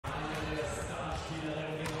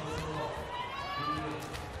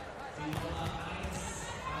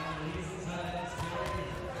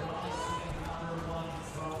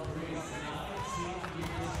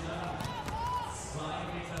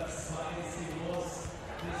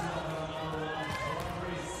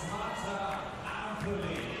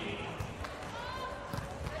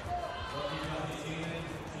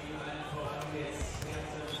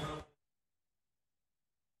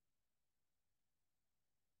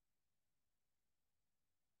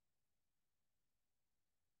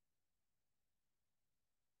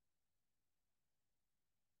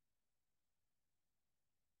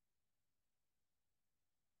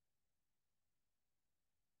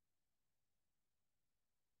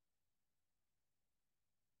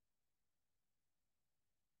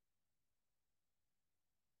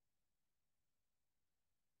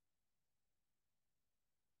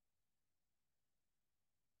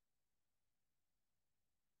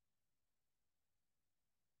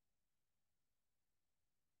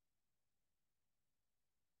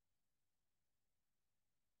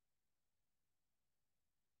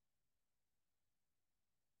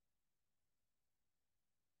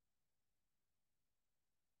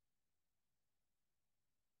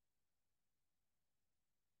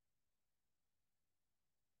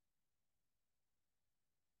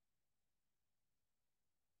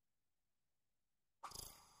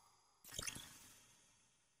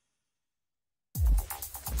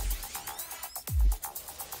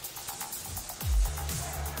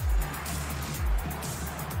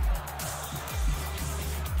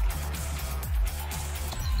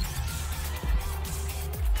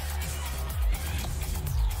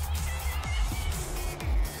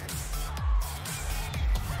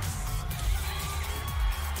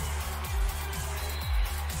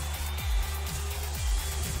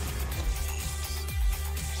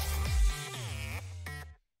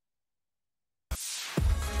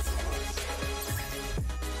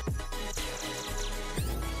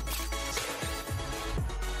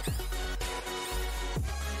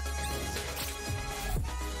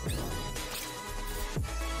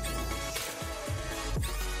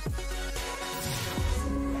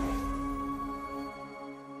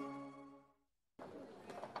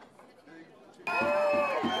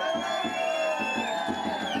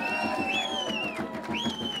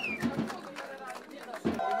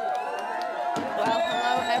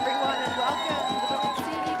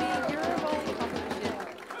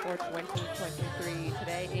2023.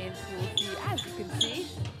 Today in Pool C, as you can see,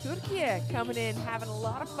 Türkiye coming in, having a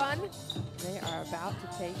lot of fun. They are about to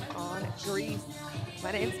take on Greece.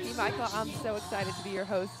 My name's Key Michael. I'm so excited to be your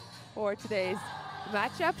host for today's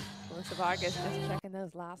matchup. Melissa Vargas just checking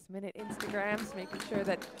those last-minute Instagrams, making sure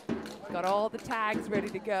that we've got all the tags ready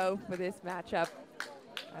to go for this matchup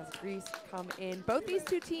as Greece come in. Both these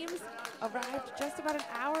two teams arrived just about an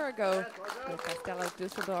hour ago to Castello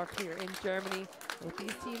Düsseldorf here in Germany. Both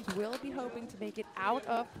these teams will be hoping to make it out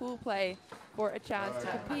of pool play for a chance to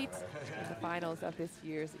compete in the finals of this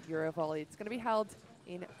year's EuroVolley. It's going to be held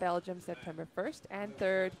in Belgium September 1st and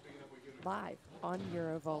 3rd, live on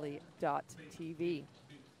EuroVolley.tv.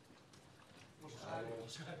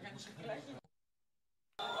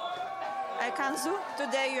 Kanzu,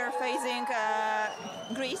 today you're facing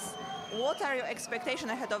Greece. What are your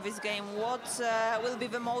expectations ahead of this game? What will be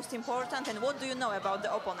the most important, and what do you know about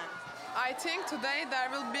the opponent? I think today there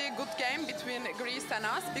will be a good game between Greece and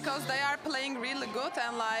us because they are playing really good,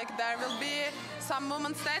 and there will be some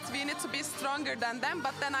moments that we need to be stronger than them,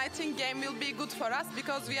 but then I think game will be good for us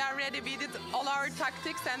because we are ready, we did all our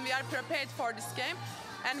tactics and we are prepared for this game,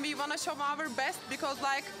 and we want to show our best because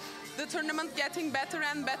the tournament getting better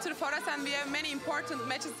and better for us, and we have many important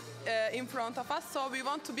matches in front of us, so we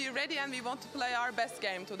want to be ready and we want to play our best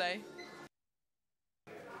game today.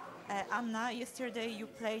 Anna, yesterday you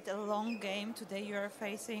played a long game. Today you are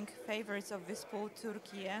facing favorites of this pool,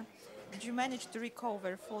 Türkiye. Did you manage to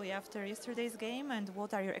recover fully after yesterday's game, and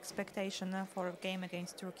what are your expectations for a game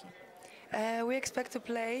against Turkey? We expect to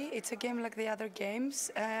play. It's a game like the other games.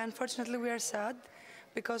 Unfortunately, we are sad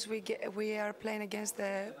because we are playing against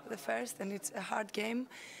the first, and it's a hard game.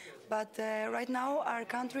 But right now our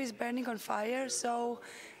country is burning on fire, so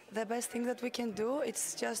the best thing that we can do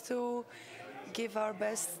is just to give our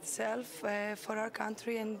best self for our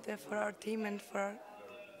country and for our team and for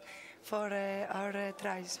our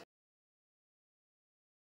tries.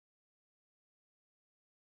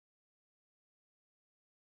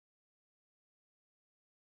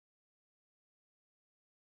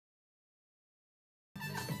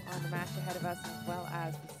 On the match ahead of us, as well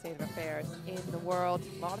as the state of affairs in the world.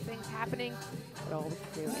 A lot of things happening, but all we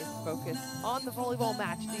can do is focus on the volleyball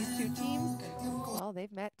match. These two teams, well,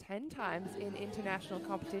 they've met 10 times in international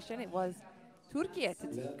competition. It was Türkiye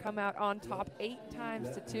to come out on top 8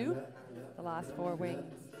 times to 2. The last 4 wins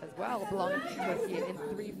as well belong to Türkiye in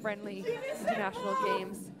 3 friendly international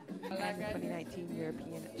games and the 2019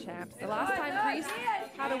 European champs. The last time Greece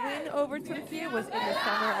had a win over Türkiye was in the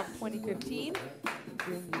summer of 2015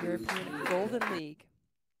 during the European Golden League.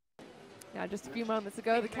 Now, just a few moments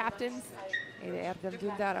ago, the captains, Erdem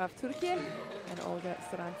Dündar of Türkiye and Olga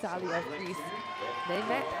Saransali of Greece, they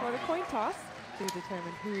met for the coin toss to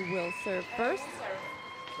determine who will serve first.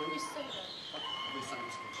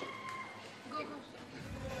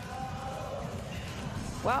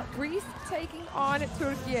 Well, Greece taking on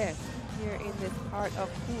Türkiye here in this part of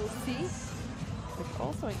Pool C, which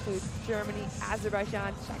also includes Germany,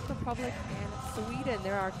 Azerbaijan, Czech Republic, and Sweden.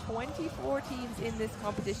 There are 24 teams in this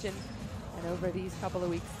competition, and over these couple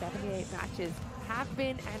of weeks, 78 matches have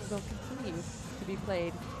been and will continue to be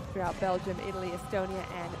played throughout Belgium, Italy, Estonia,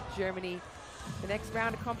 and Germany. The next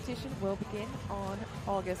round of competition will begin on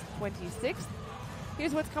August 26th.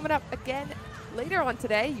 Here's what's coming up again later on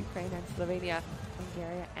today: Ukraine and Slovenia,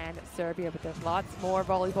 Bulgaria and Serbia, but there's lots more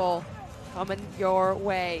volleyball coming your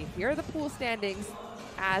way. Here are the pool standings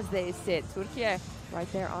as they sit. Türkiye right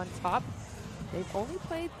there on top. They've only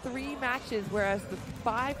played 3 matches, whereas the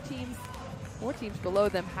 4 teams below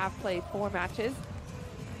them have played 4 matches.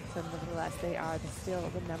 So nevertheless, they are still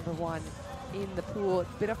the #1 in the pool.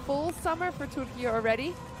 It's been a full summer for Türkiye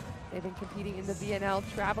already. They've been competing in the VNL,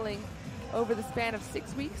 traveling over the span of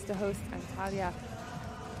 6 weeks to host Antalya,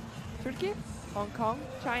 Turkey, Hong Kong,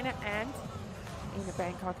 China, and in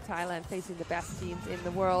Bangkok, Thailand, facing the best teams in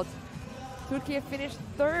the world. Türkiye finished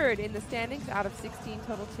 3rd in the standings out of 16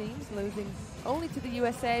 total teams, losing only to the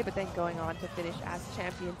USA, but then going on to finish as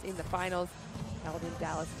champions in the finals held in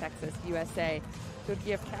Dallas, Texas, USA.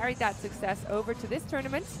 Türkiye have carried that success over to this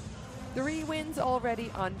tournament. 3 wins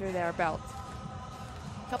already under their belt.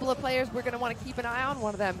 A couple of players we're going to want to keep an eye on.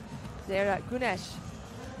 One of them, Zehra Güneş.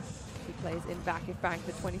 She plays in Vakifbank,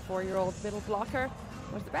 the 24-year-old middle blocker.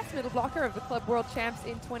 Was the best middle blocker of the Club World Champs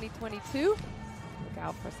in 2022. Look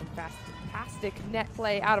out for some fantastic net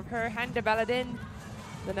play out of her. Hande Baladin,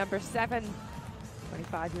 the #7,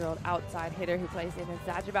 25-year-old outside hitter who plays in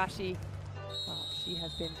Eczacıbaşı. Well, she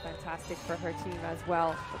has been fantastic for her team as well.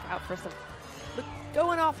 Look out for some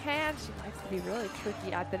going off hand. She likes to be really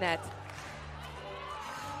tricky at the net.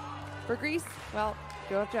 For Greece, well,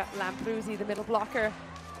 Georgia Lampruzzi, the middle blocker.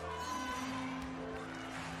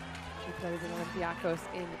 He plays in Olympiacos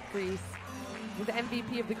in Greece. Was the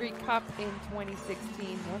MVP of the Greek Cup in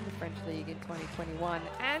 2016, won the French League in 2021,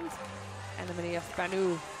 and Anamonia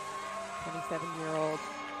Spanou, 27-year-old.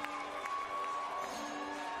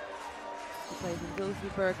 He plays in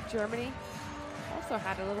Würzburg, Germany. Also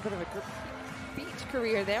had a little bit of a beach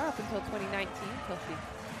career there up until 2019, until she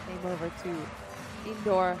came over to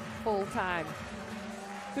indoor full-time.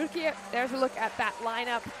 Türkiye, there's a look at that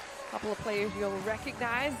lineup. A couple of players you'll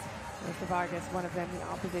recognize. Rosa Vargas, one of them, the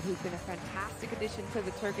opposite, who's been a fantastic addition to the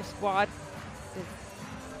Turkish squad since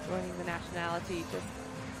joining the nationality just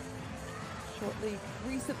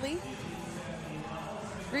recently.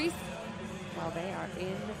 Greece, well, they are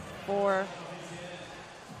in for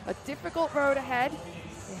a difficult road ahead.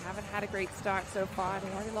 They haven't had a great start so far. They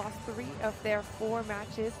already lost 3 of their 4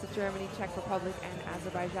 matches to Germany, Czech Republic, and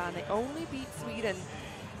Azerbaijan. They only beat Sweden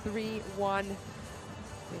 3-1.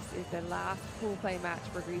 This is their last pool play match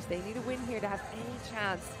for Greece. They need a win here to have any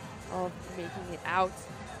chance of making it out.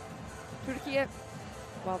 Türkiye,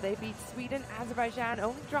 while they beat Sweden, Azerbaijan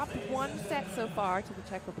only dropped 1 set so far to the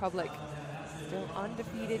Czech Republic. Still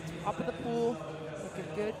undefeated, top of the pool.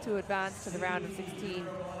 Looking good to advance to the round of 16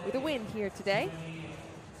 with a win here today.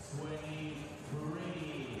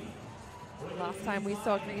 Last time we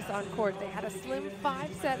saw Greece on court, they had a slim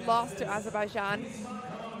 5-set loss to Azerbaijan.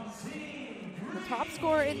 The top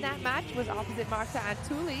scorer in that match was opposite Marta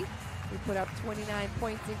Antuli, who put up 29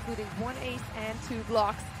 points, including 1 ace and 2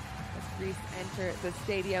 blocks as Greece enter the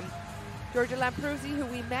stadium. Georgia Lampruzzi, who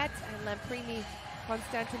we met, and Lamprimi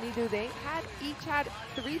Constantinidou, they each had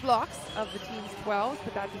 3 blocks of the team's 12,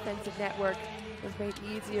 but that defensive network was made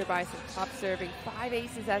easier by some top serving. 5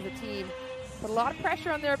 aces as a team. Put a lot of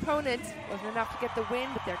pressure on their opponent. Wasn't enough to get the win,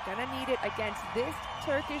 but they're gonna need it against this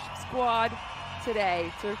Turkish squad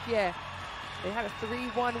today. Türkiye, they had a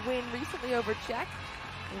 3-1 win recently over Czech,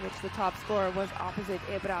 in which the top scorer was opposite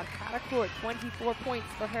Ebrar Karakur, 24 points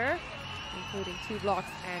for her, including 2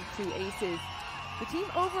 blocks and 2 aces. The team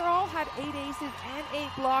overall had 8 aces and 8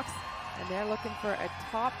 blocks, and they're looking for a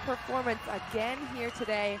top performance again here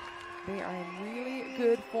today. They are in really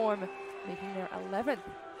good form, making their 11th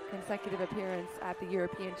consecutive appearance at the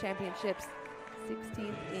European Championships,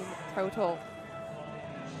 16th in total.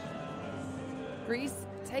 Greece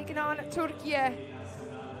taking on Türkiye,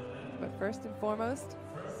 but first and foremost,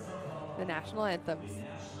 the national anthems.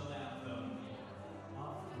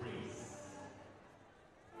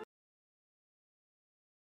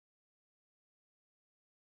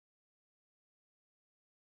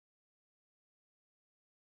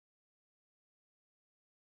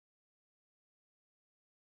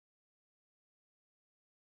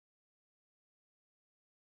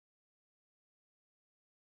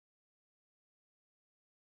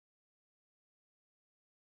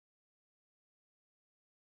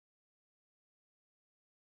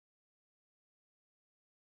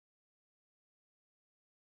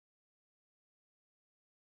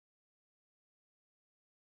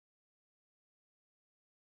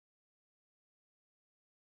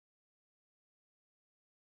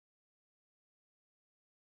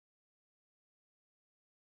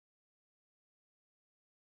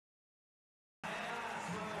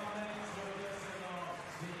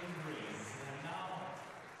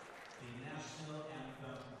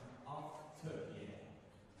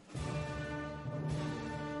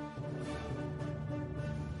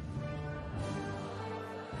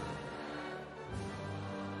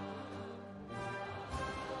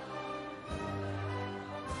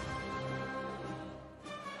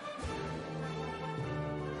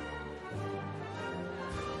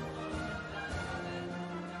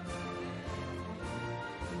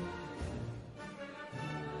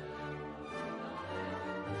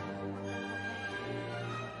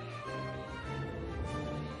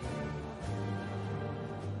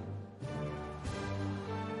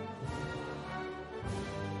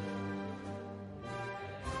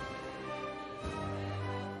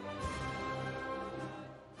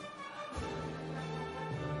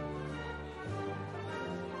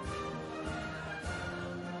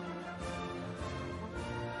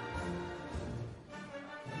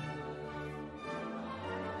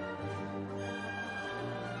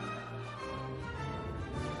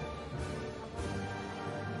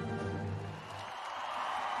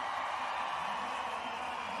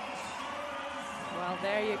 Well,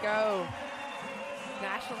 there you go.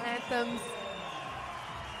 National anthems.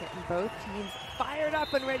 Getting both teams fired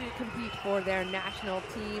up and ready to compete for their national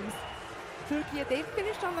teams. Türkiye, they've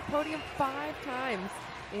finished on the podium 5 times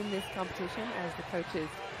in this competition as the coaches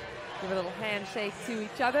give a little handshake to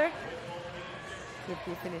each other.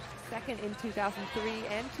 Türkiye finished 2nd in 2003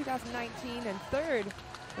 and 2019 and 3rd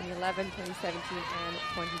 2011, 2017, and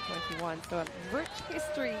 2021. So a rich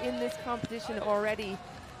history in this competition already.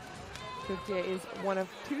 Türkiye is one of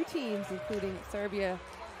 2 teams, including Serbia,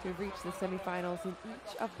 to have reached the semifinals in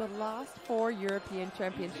each of the last 4 European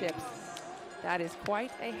Championships. That is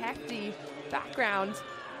quite a hefty background.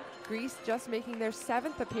 Greece just making their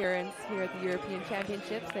 7th appearance here at the European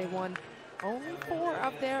Championships. They won only 4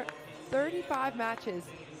 of their 35 matches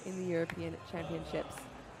in the European Championships.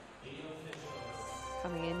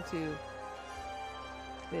 Coming into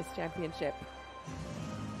this championship.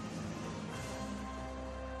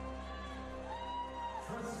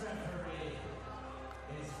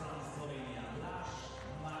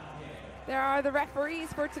 There are the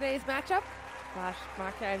referees for today's matchup. Blaž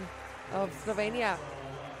Marken of Slovenia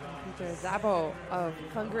and Peter Zabo of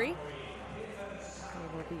Hungary.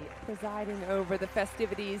 They will be presiding over the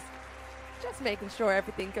festivities, just making sure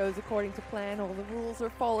everything goes according to plan, all the rules are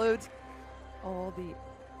followed, all the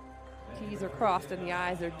T's are crossed and the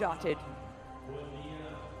I's are dotted.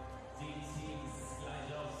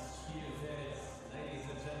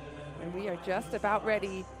 And we are just about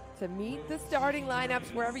ready to meet the starting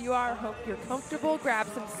lineups wherever you are. Hope you're comfortable. Grab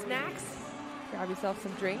some snacks, grab yourself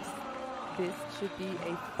some drinks. This should be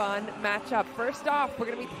a fun matchup. First off, we're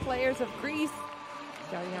going to meet the players of Greece.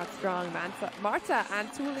 Starting out strong, Marta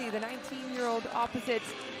Antuli, the 19-year-old opposite,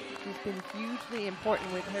 who's been hugely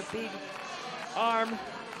important with her big arm.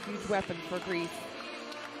 Huge weapon for Greece.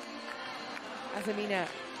 Azamina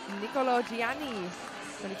Nicolo Gianni,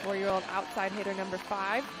 24-year-old outside hitter, number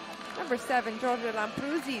 5. Number 7, Giorgio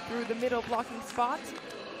Lampruzzi through the middle blocking spot.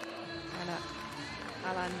 And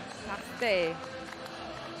Alan Caste,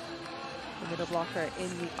 the middle blocker in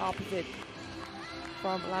the opposite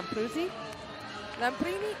from Lampruzzi.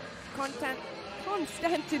 Lamprini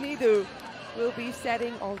Constantinidou will be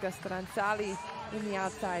setting Olga Stranzali in the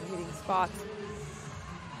outside hitting spot.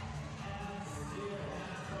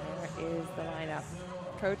 There is the lineup.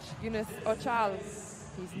 Coach Yunus Ochal,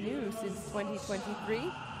 he's new since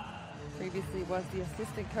 2023. Previously was the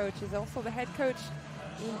assistant coach, is also the head coach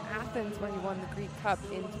in Athens when he won the Greek Cup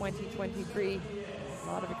in 2023. A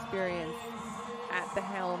lot of experience at the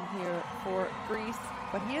helm here for Greece,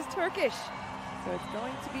 but he is Turkish. So it's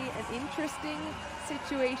going to be an interesting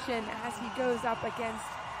situation as he goes up against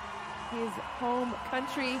his home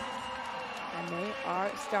country. And they are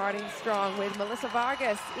starting strong with Melissa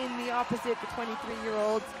Vargas in the opposite, the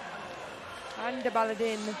 23-year-old. Hande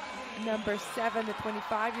Baladin, number 7, the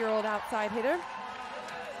 25-year-old outside hitter.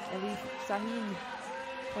 Elif Sahin,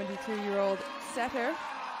 22-year-old setter.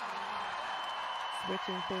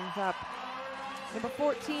 Switching things up. Number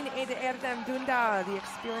 14, Eda Erdem Dündar, the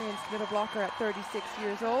experienced middle blocker at 36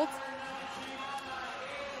 years old.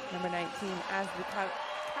 Number 19, Asli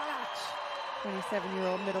Kalac,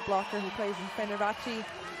 27-year-old middle blocker who plays in Fenerbahce.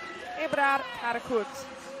 Ebrar Karakurt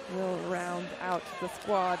will round out the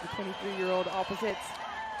squad, the 23-year-old opposites.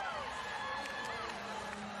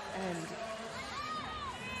 And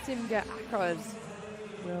Simge Akroz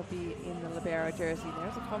will be in the libero jersey.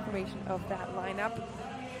 There's a confirmation of that lineup.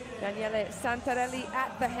 Daniele Santarelli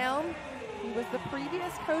at the helm. He was the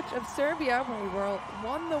previous coach of Serbia when we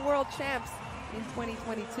won the world champs in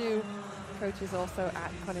 2022. Coach is also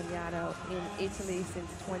at Conegliano in Italy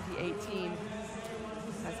since 2018.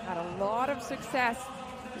 Has had a lot of success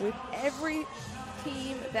with every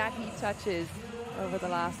team that he touches over the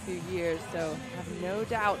last few years. So have no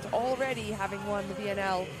doubt already, having won the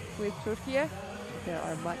VNL with Türkiye, there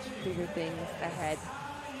are much bigger things ahead.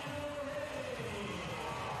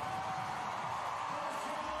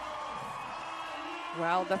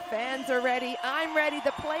 Well, the fans are ready, I'm ready,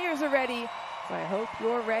 the players are ready. So I hope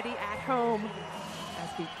you're ready at home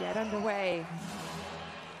as we get underway.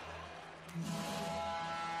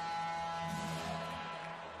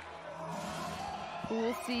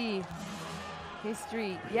 Pool C,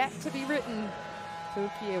 history yet to be written.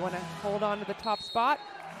 Türkiye want to hold on to the top spot.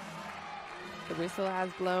 The whistle has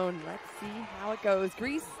blown. Let's see how it goes.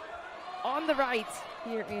 Greece on the right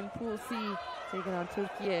here in Pool C, taking on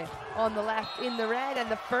Türkiye on the left in the red. And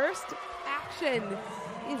the first action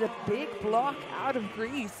is a big block out of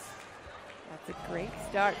Greece. That's a great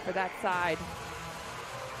start for that side.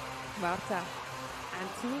 Marta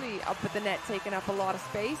Antuli up at the net, taking up a lot of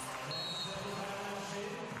space.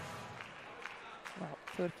 Well,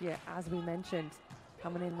 Türkiye, as we mentioned,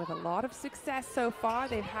 coming in with a lot of success so far.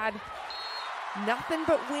 They've had nothing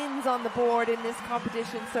but wins on the board in this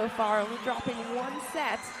competition so far, only dropping one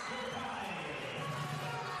set.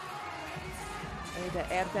 Eda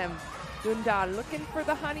Erdem Dündar looking for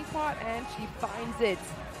the honeypot, and she finds it.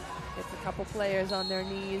 Gets a couple players on their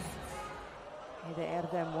knees. Hede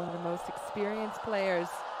Erdem, one of the most experienced players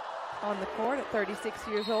on the court at 36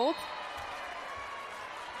 years old.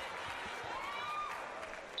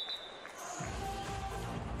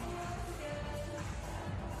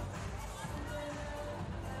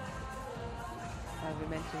 As we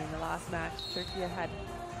mentioned in the last match, Turkey had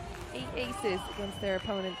 8 aces against their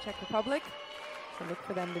opponent, Czech Republic. So look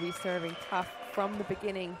for them to be serving tough from the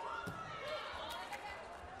beginning.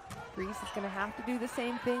 Greece is going to have to do the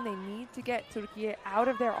same thing. They need to get Türkiye out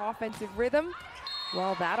of their offensive rhythm.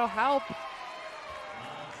 Well, that'll help.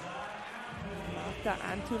 Marta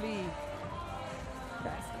Antuli,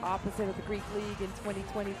 best opposite of the Greek League in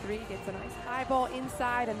 2023, gets a nice high ball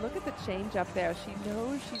inside, and look at the change up there. She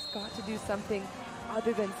knows she's got to do something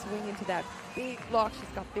other than swing into that big block.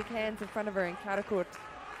 She's got big hands in front of her in Karakurt.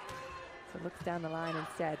 So looks down the line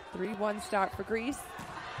instead. 3-1 start for Greece.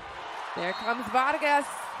 There comes Vargas.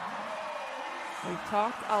 We've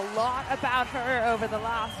talked a lot about her over the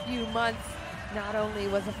last few months. Not only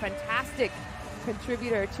was a fantastic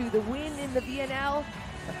contributor to the win in the VNL,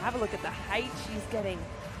 but have a look at the height she's getting.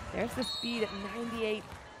 There's the speed at 98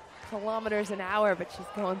 kilometers an hour, but she's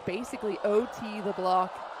going basically OT the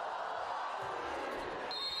block.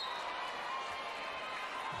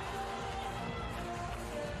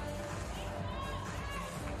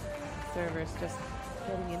 Servers just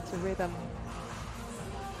getting into rhythm.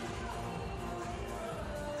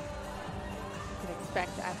 You can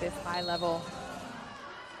expect at this high level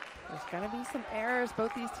there's going to be some errors.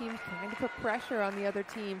 Both these teams trying to put pressure on the other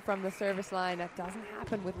team from the service line. That doesn't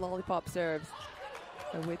happen with lollipop serves.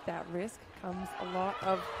 So with that risk comes a lot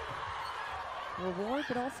of reward,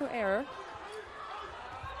 but also error.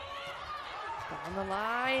 Down the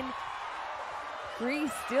line.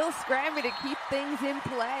 Greece still scrambling to keep things in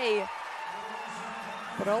play.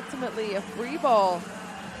 But ultimately, a free ball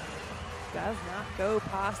does not go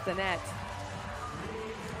past the net.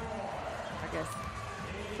 I guess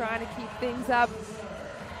trying to keep things up.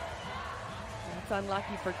 That's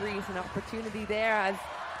unlucky for Greece. An opportunity there as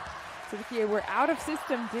Türkiye were out of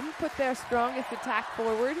system, didn't put their strongest attack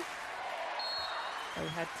forward. They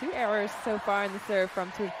had 2 errors so far in the serve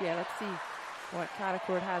from Türkiye. Let's see what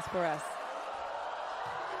Karakurt has for us.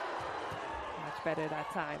 Much better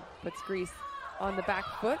that time. Puts Greece on the back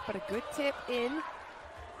foot, but a good tip in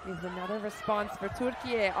is another response for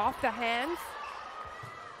Türkiye off the hands.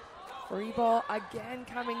 Free ball again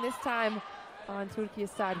coming this time on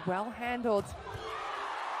Türkiye's side. Well handled.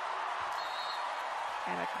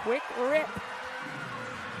 And a quick rip.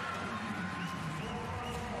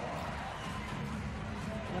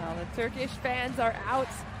 Well, the Turkish fans are out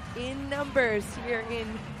in numbers here in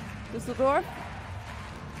Düsseldorf.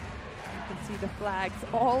 You can see the flags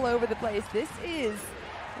all over the place. This is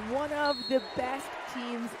one of the best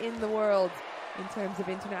teams in the world in terms of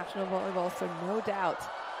international volleyball, so no doubt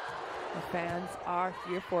the fans are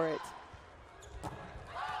here for it.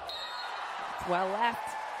 It's well left.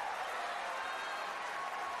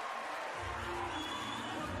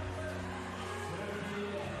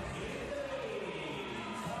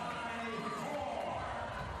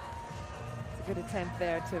 It's a good attempt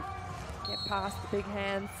there to get past the big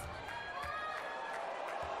hands.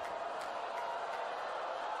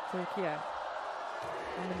 Türkiye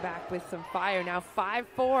coming back with some fire. Now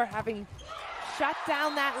 5-4, having shut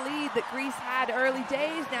down that lead that Greece had early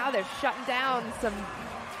days. Now they're shutting down some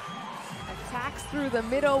attacks through the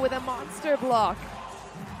middle with a monster block.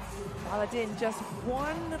 Baladin, just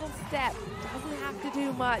one little step, doesn't have to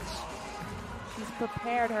do much. She's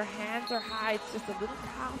prepared, her hands are high, it's just a little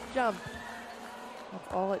half jump.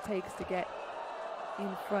 That's all it takes to get in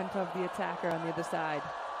front of the attacker on the other side.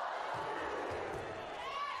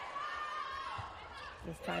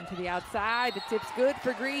 This time to the outside, the tip's good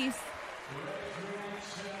for Greece.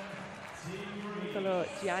 Nicolo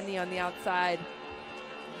Gianni on the outside.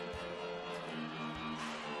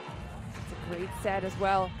 It's a great set as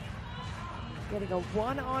well. Getting a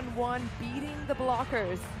one-on-one, beating the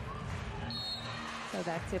blockers. So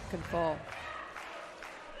that tip can fall.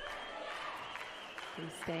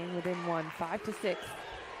 He's staying within one, 5-6.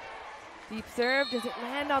 Deep serve, does it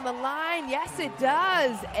land on the line? Yes, it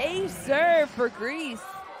does. A serve for Greece.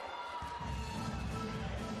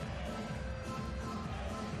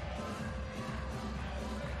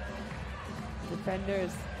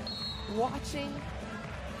 Defenders watching,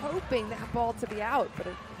 hoping that ball to be out, but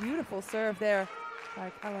a beautiful serve there by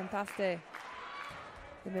Kalantaste.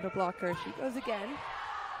 The middle blocker, she goes again.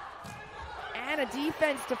 And a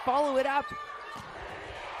defense to follow it up.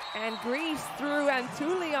 And Greece through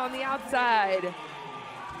Antuli on the outside.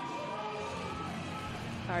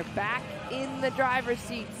 Are back in the driver's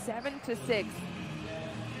seat, 7-6.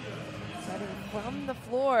 7 Starting from the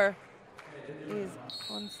floor is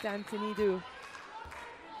Constantinidou.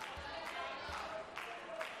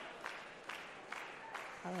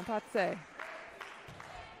 Kalampatse.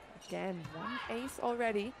 Again, one ace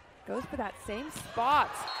already. Goes for that same spot.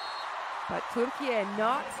 But Türkiye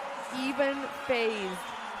not even phased.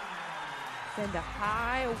 Send a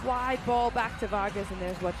high, wide ball back to Vargas, and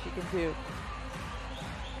there's what she can do.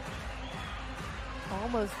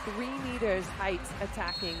 Almost 3 meters height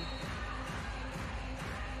attacking.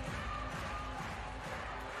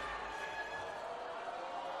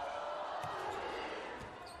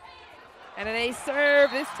 And an ace serve,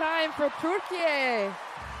 this time for Türkiye.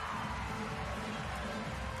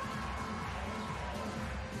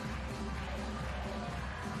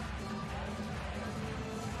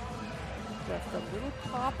 Just a little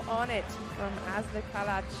pop on it from Aslı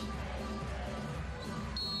Kalaç.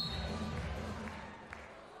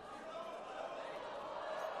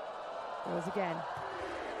 Goes again.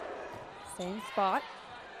 Same spot.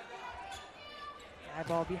 High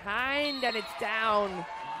ball behind, and it's down.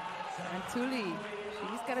 And Tuli,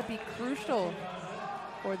 she's going to be crucial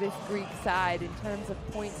for this Greek side in terms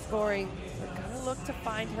of point scoring. We're going to look to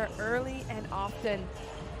find her early and often.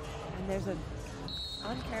 And there's an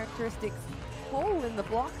uncharacteristic hole in the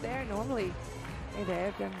block there. Normally,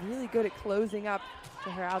 they've been really good at closing up to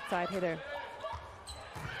her outside hitter.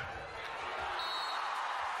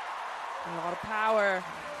 A lot of power.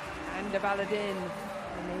 And Baladin,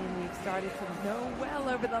 a name we've started to know well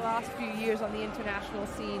over the last few years on the international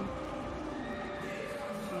scene.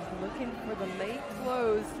 She's looking for the late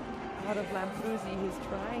close out of Lampruzzi, who's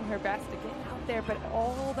trying her best to get out there, but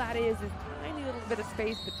all that is tiny little bit of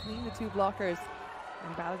space between the two blockers,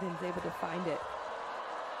 and Baladin's able to find it.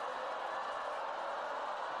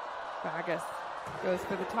 Vargas goes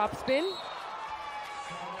for the top spin.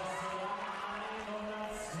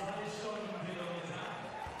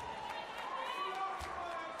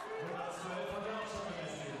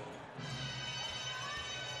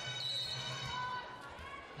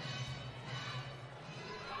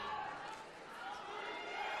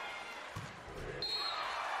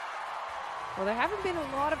 Well, there haven't been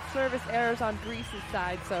a lot of service errors on Greece's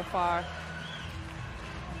side so far.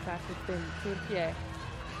 In fact, it's been Türkiye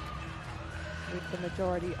with the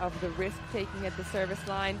majority of the risk taking at the service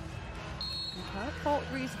line. You can't fault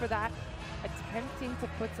Greece for that, attempting to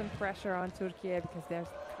put some pressure on Türkiye because they're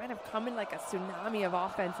kind of coming like a tsunami of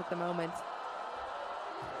offense at the moment.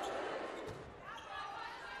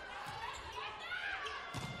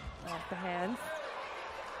 Off the hands.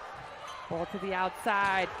 Ball to the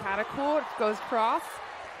outside. Karakurt goes cross.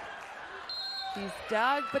 She's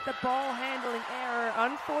dug, but the ball handling error.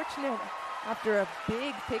 Unfortunate after a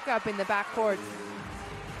big pickup in the backcourt.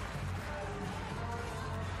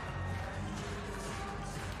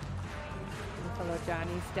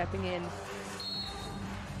 Nicolojani stepping in.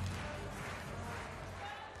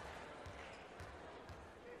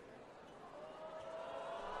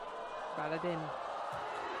 Baladin.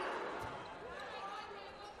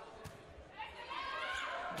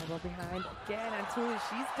 Elbow behind again, and Tuli,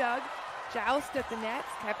 she's dug. Joust at the net,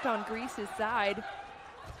 kept on Greece's side.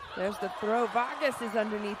 There's the throw. Vargas is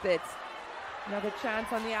underneath it. Another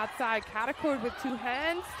chance on the outside. Karakurt with 2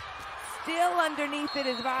 hands. Still underneath it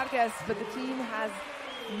is Vargas, but the team has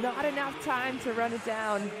not enough time to run it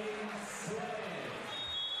down.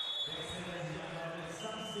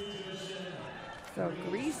 So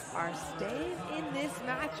Greece are staying in this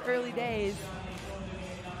match early days.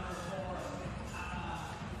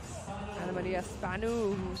 Ana Maria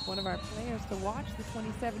Spanu, who's one of our players to watch, the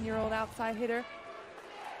 27-year-old outside hitter.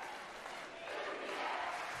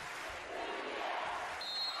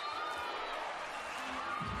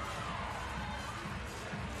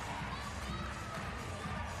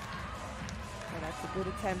 So that's a good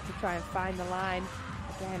attempt to try and find the line.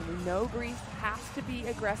 Again, we know Greece has to be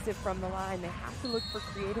aggressive from the line. They have to look for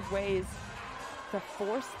creative ways to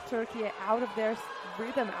force Türkiye out of their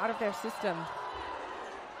rhythm, out of their system.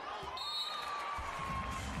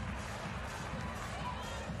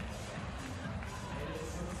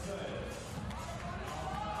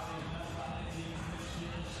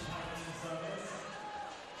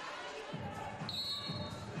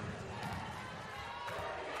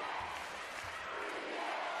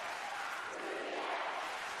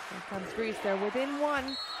 Here comes Greece, they're within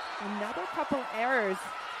 1. Another couple errors.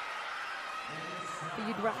 But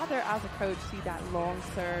you'd rather, as a coach, see that long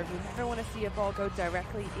serve. You never want to see a ball go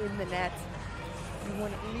directly in the net. You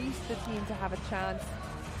want at least the team to have a chance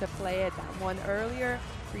to play it. That one earlier,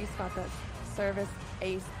 Greece got the service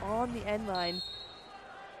ace on the end line.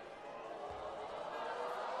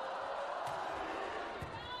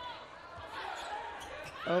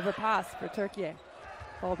 Overpass for Türkiye.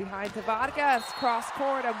 Ball behind to Vargas, cross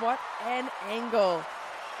court, and what an angle.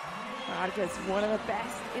 Vargas, one of the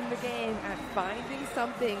best in the game at finding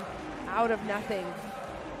something out of nothing.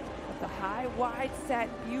 But the high, wide set,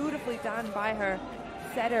 beautifully done by her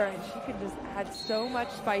setter, and she can just add so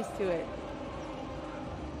much spice to it.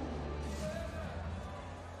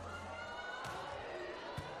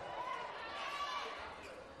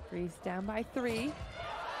 Greece down by 3.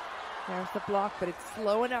 There's the block, but it's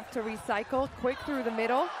slow enough to recycle. Quick through the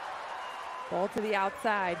middle. Ball to the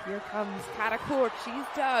outside. Here comes Karakurt. She's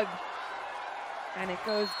dug. And it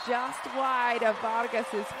goes just wide of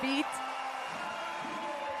Vargas's feet.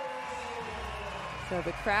 So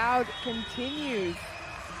the crowd continues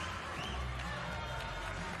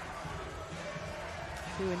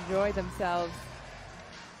to enjoy themselves.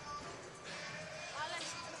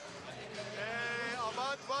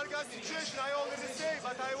 About Vargas situation, I already say,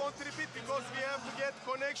 but I want to repeat because we have to get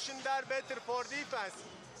connection there better for defense.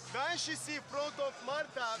 When she see front of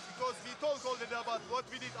Marta, because we talk already about what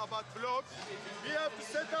we did about block, we have to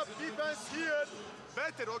set up defense here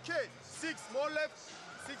better, okay? 6 more left,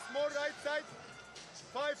 6 more right side,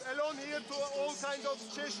 5 alone here to all kinds of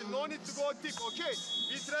situation. No need to go deep, okay?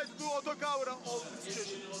 We try to do auto cover all the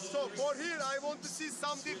situation. So for here, I want to see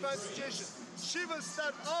some defense situation. She will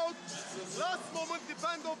start out, last moment,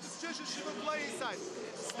 depend on the situation, she will play inside.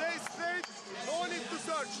 Stay straight, no need to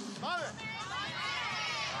search. Have it.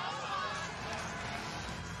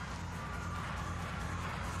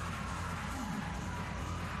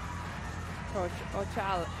 Coach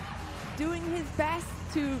Ochal doing his best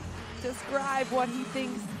to describe what he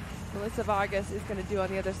thinks Melissa Vargas is going to do on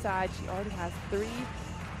the other side. She already has 3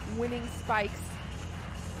 winning spikes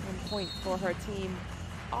on point for her team.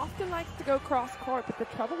 Often likes to go cross court, but the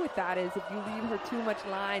trouble with that is if you leave her too much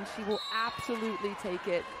line, she will absolutely take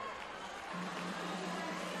it.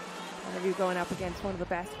 One of you going up against one of the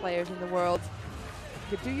best players in the world.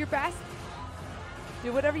 You do your best,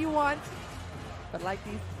 do whatever you want, but like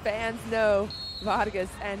these fans know, Vargas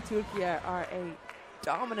and Türkiye are a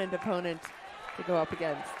dominant opponent to go up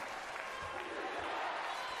against.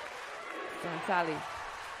 Sansali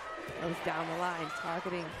goes down the line,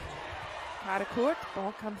 targeting Karakurt.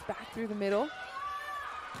 Ball comes back through the middle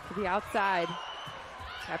to the outside.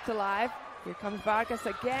 Kept alive. Here comes Vargas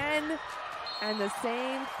again. And the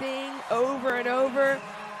same thing over and over.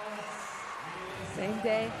 Same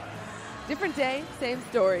day, different day, same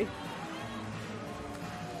story.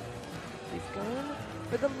 She's going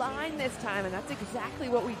for the line this time, and that's exactly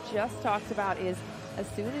what we just talked about, is as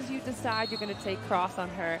soon as you decide you're going to take cross on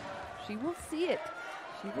her, she will see it.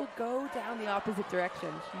 She will go down the opposite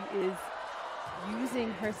direction. She is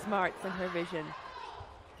using her smarts and her vision.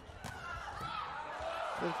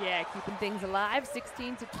 So yeah, keeping things alive,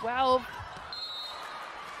 16-12.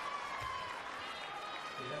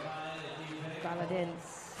 Baladin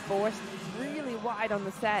forced really wide on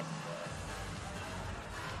the set.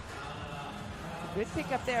 Good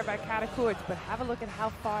pick up there by Karakurt, but have a look at how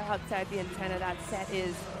far outside the antenna that set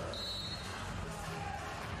is.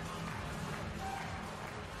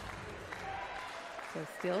 So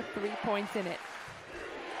still 3 points in it.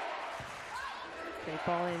 Great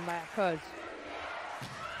ball in by Akoj.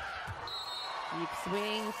 Deep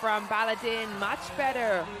swing from Baladin, much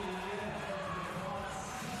better.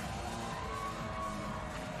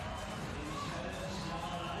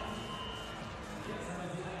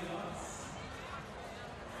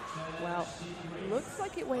 Well, looks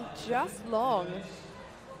like it went just long.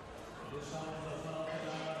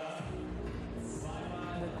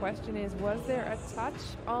 The question is, was there a touch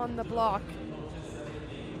on the block?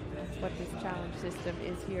 That's what this challenge system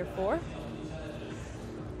is here for.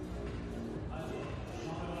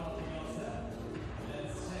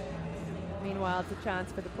 Meanwhile, it's a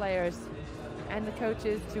chance for the players and the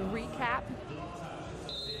coaches to recap.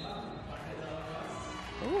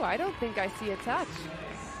 Ooh, I don't think I see a touch.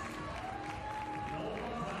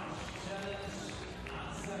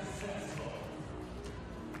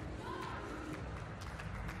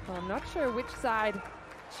 Well, I'm not sure which side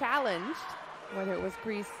challenged, whether it was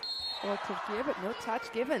Greece or Türkiye, but no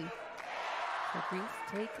touch given. So Greece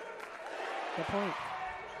take the point.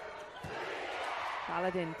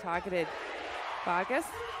 Baladin targeted Vargas,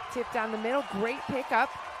 tip down the middle, great pickup.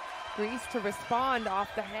 Greece to respond off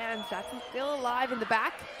the hands. That's still alive in the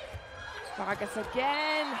back. Vargas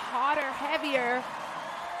again, hotter, heavier,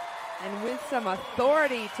 and with some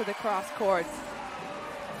authority to the cross court.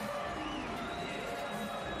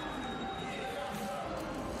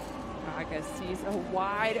 Vargas sees a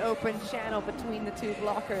wide open channel between the two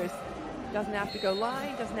blockers. Doesn't have to go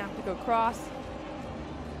line, doesn't have to go cross.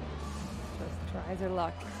 Just Tries her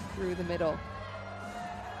luck through the middle.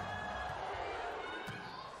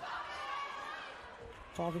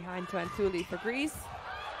 Ball behind to Antuli for Greece.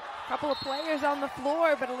 Couple of players on the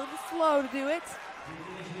floor, but a little slow to do it.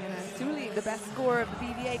 And Antuli, the best scorer of the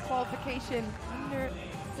BVA qualification, under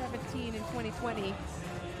 17 in 2020.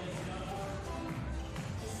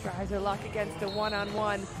 Tries her luck against a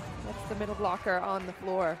one-on-one. That's the middle blocker on the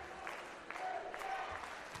floor.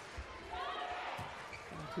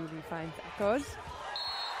 Antuli finds Echoes.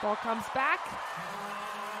 Ball comes back.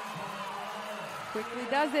 Quickly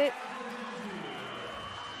does it.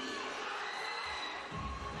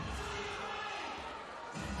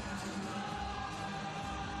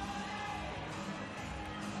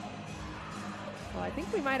 Well, I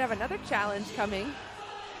think we might have another challenge coming.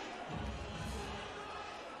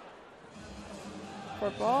 For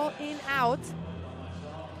ball in out.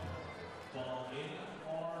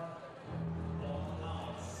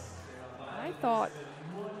 I thought,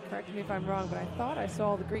 correct me if I'm wrong, but I thought I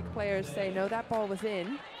saw the Greek players say, no, that ball was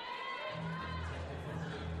in.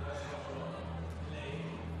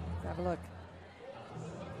 Let's have a look.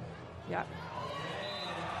 Yeah.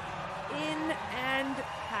 In and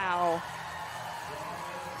how.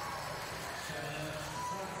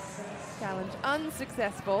 Challenge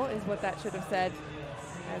unsuccessful is what that should have said,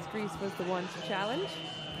 as Greece was the one to challenge.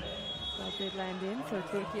 That did land in, so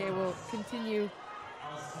Türkiye will continue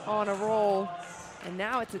on a roll, and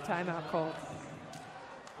now it's a timeout called.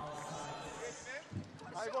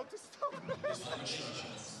 I want to stop.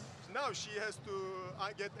 Now she has to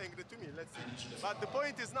get angry to me, let's see. But the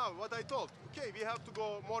point is now, what I told, okay, we have to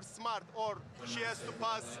go more smart, or she has to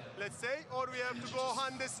pass, let's say, or we have to go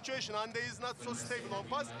Hande situation. Hande is not so stable on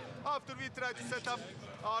pass. After we try to set up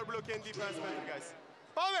our block and defense better, guys.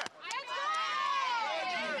 Power!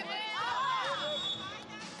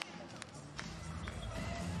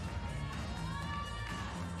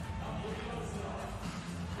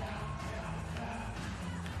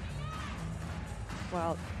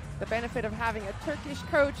 Well, the benefit of having a Turkish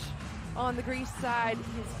coach on the Greece side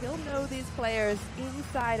is he'll know these players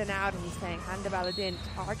inside and out, and he's saying, Hande Baladin,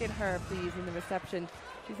 target her, please, in the reception.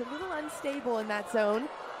 She's a little unstable in that zone.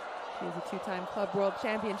 She is a two-time Club World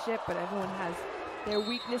Championship, but everyone has their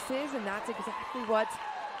weaknesses, and that's exactly what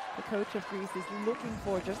the coach of Greece is looking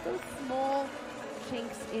for, just those small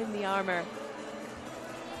chinks in the armor.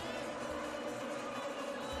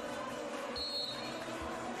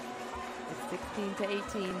 It's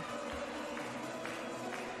 16-18.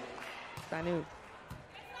 Banu.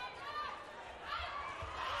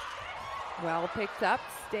 Well picked up,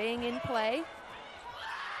 staying in play.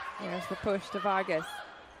 There's the push to Vargas.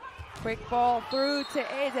 Quick ball through to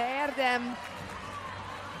Ede Erdem.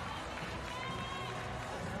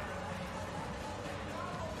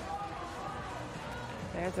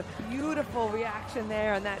 There's a beautiful reaction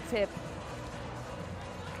there on that tip.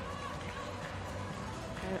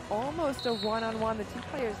 And almost a one-on-one, the two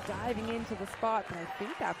players diving into the spot, but I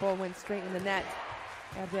think that ball went straight in the net.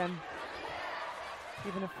 Erdem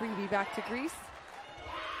giving a freebie back to Greece.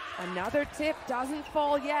 Another tip, doesn't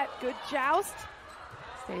fall yet. Good joust.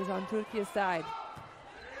 Stays on Türkiye's side.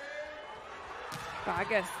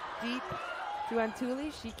 Vargas deep to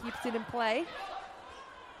Antuli. She keeps it in play.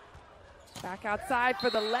 Back outside for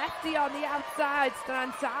the lefty on the outside.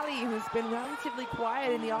 Stransali, who's been relatively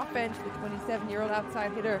quiet in the offense. The 27-year-old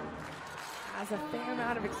outside hitter has a fair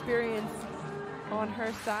amount of experience on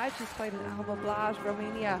her side. She's played in Alba Blaj,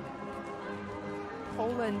 Romania,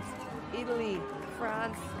 Poland, Italy,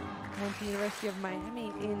 France. Went to the University of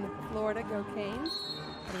Miami in Florida. Go Canes.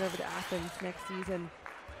 Headed over to Athens next season.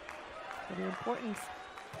 Very important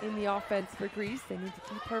in the offense for Greece. They need to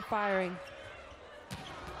keep her firing.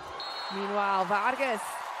 Meanwhile, Vargas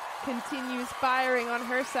continues firing on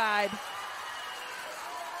her side.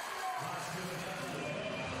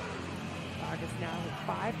 Vargas now with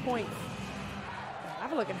 5 points.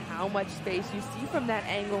 Have a look at how much space you see from that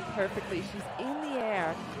angle perfectly. She's in the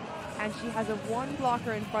air, and she has a one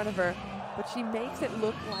blocker in front of her, but she makes it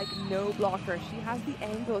look like no blocker. She has the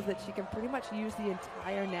angles that she can pretty much use the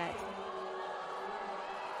entire net.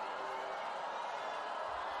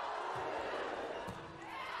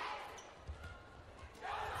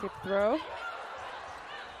 Tip throw.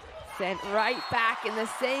 Sent right back in the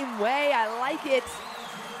same way. I like it.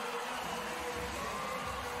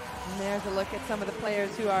 And there's a look at some of the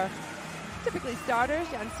players who are typically starters.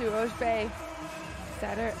 Jansu Ojbe,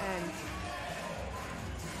 setter, and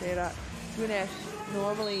Sera Gunesh,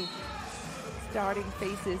 normally starting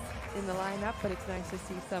faces in the lineup, but it's nice to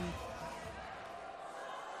see some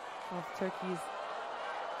of Turkey's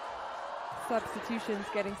substitutions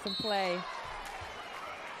getting some play.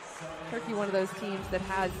 Turkey, one of those teams that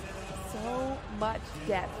has so much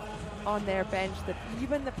depth on their bench that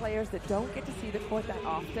even the players that don't get to see the court that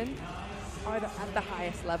often are at the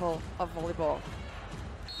highest level of volleyball.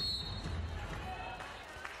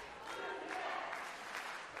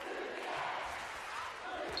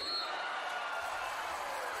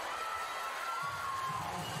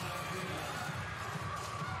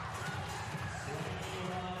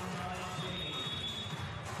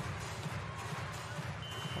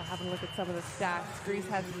 Have a look at some of the stats. Greece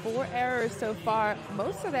has 4 errors so far,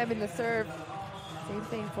 most of them in the serve. Same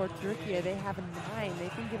thing for Turkey. They have 9.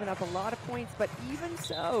 They've been giving up a lot of points, but even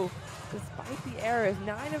so, despite the errors,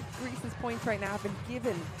 9 of Greece's points right now have been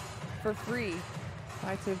given for free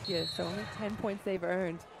by Turkey, so only 10 points they've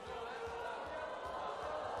earned.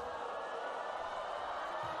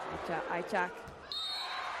 Ayçak,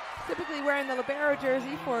 typically wearing the libero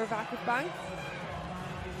jersey for Vakıfbank.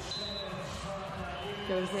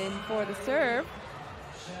 Goes in for the serve.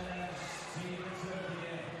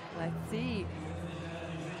 Let's see.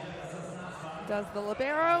 Does the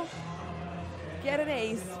libero get an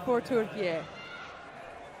ace for Türkiye?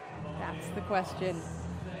 That's the question.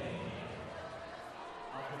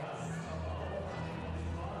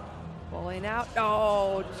 Bowling out.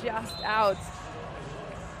 Oh, just out.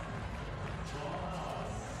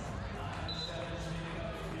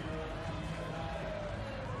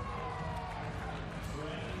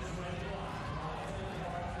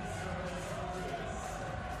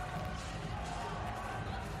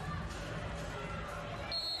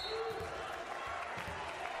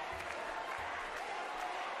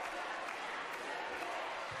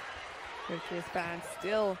 Turkey's band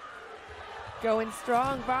still going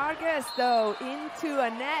strong. Vargas, though, into a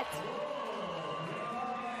net.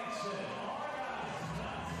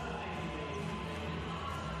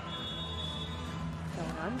 So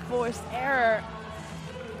an unforced error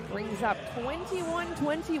brings up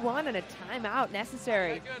 21-21 and a timeout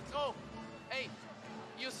necessary. Hey,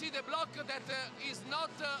 you see the block that is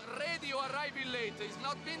not ready or arriving late. It's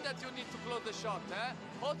not mean that you need to close the shot.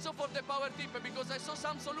 Also for the power tip, because I saw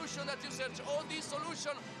some solution that you search. All these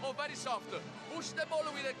solution are very soft. Push the ball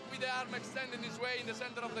with the arm extended this way in the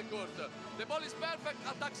center of the court. The ball is perfect,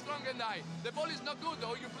 attack strong and high. The ball is not good,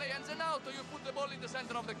 or you play hands and out, or you put the ball in the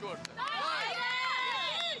center of the court.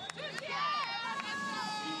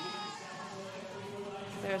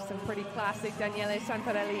 There's some pretty classic Daniele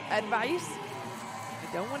Santarelli advice.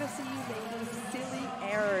 I don't want to see you making silly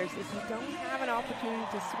errors. If you don't have an opportunity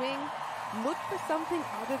to swing, look for something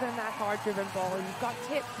other than that hard-driven ball. You've got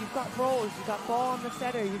tips, you've got rolls, you've got ball on the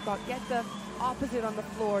setter, you've got get the opposite on the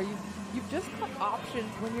floor. You've just got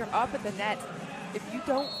options when you're up at the net. If you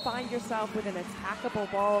don't find yourself with an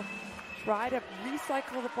attackable ball, try to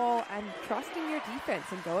recycle the ball and trust in your defense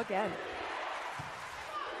and go again.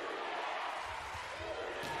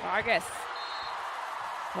 Vargas.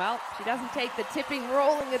 Well, she doesn't take the tipping,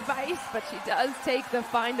 rolling advice, but she does take the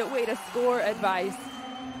find a way to score advice.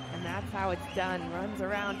 And that's how it's done. Runs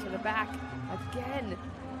around to the back again.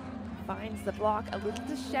 Finds the block a little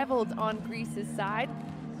disheveled on Greece's side.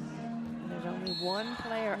 And there's only one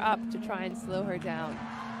player up to try and slow her down.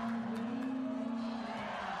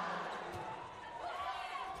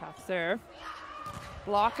 Tough serve.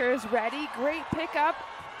 Blockers ready. Great pickup.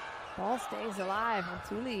 Ball stays alive.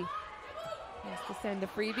 Antuli wants to send a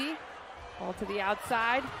freebie. Ball to the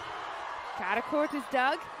outside. Karakurt is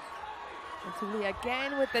dug. Antuli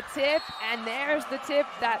again with the tip. And there's the tip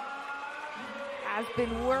that has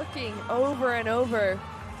been working over and over.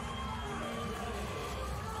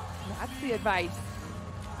 That's the advice.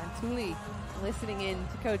 Antuli listening in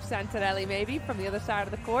to Coach Santarelli maybe from the other side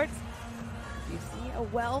of the court. You see a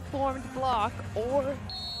well-formed block or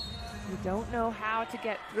you don't know how to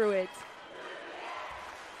get through it.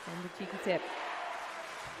 And the cheeky tip.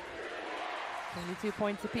 22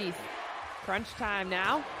 points apiece. Crunch time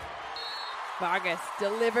now. Vargas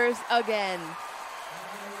delivers again.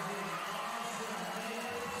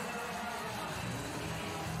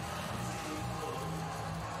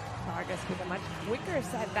 Vargas with a much quicker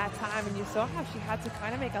set that time, and you saw how she had to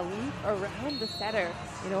kind of make a loop around the setter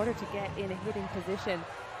in order to get in a hitting position.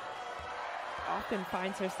 Often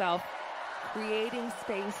finds herself creating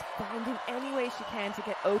space, finding any way she can to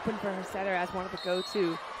get open for her setter as one of the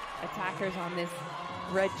go-to attackers on this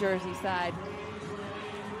red jersey side.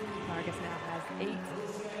 Vargas now has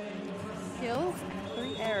 8 kills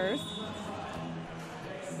and 3 errors.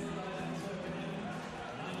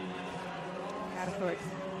 Karakurt,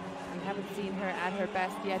 we haven't seen her at her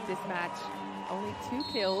best yet this match. Only 2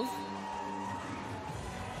 kills.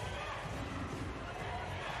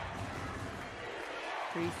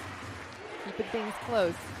 Greece keeping things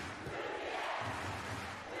close.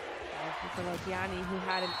 Gianni, who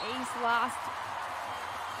had an ace last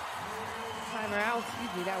time around.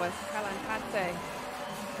 Excuse me, that was Kalantadze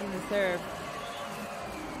in the serve.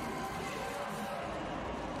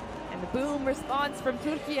 And the boom response from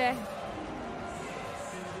Türkiye.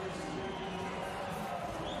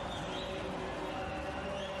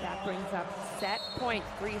 That brings up set point.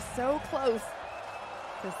 Greece so close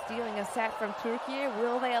to stealing a set from Türkiye.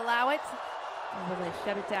 Will they allow it? Or will they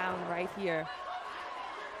shut it down right here?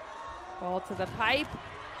 Ball to the pipe.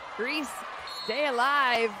 Greece, stay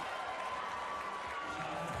alive.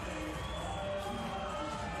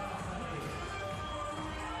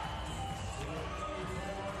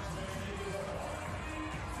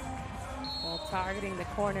 Ball targeting the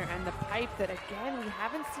corner and the pipe that, again, we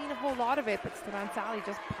haven't seen a whole lot of it, but Stransali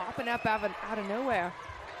just popping up out of nowhere.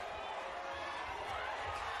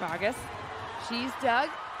 Vargas, she's dug.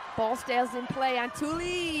 Ball stays in play on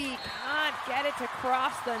Tuli. Can't get it to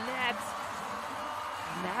cross the net.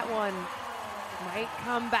 And that one might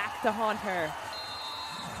come back to haunt her.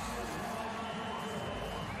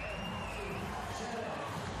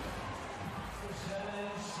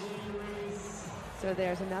 So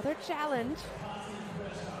there's another challenge.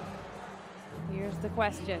 Here's the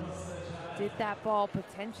question. Did that ball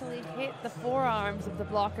potentially hit the forearms of the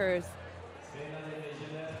blockers?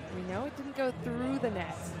 We know it didn't go through the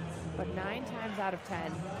net, but 9 times out of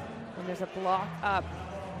 10, when there's a block up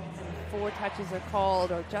and 4 touches are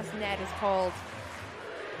called or just net is called,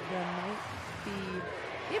 there might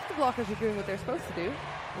be, if the blockers are doing what they're supposed to do,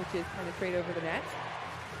 which is penetrate over the net,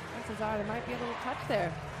 chances are there might be a little touch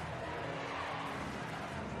there.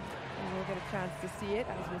 And we'll get a chance to see it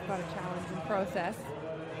as we've got a challenge in process.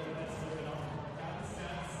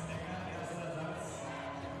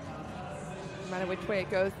 No matter which way it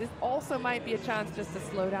goes, this also might be a chance just to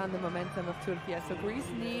slow down the momentum of Türkiye. So Greece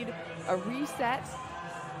need a reset.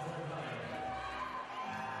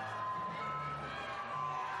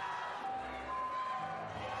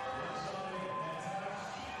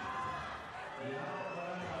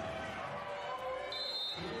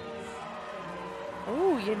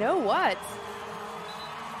 Oh, you know what?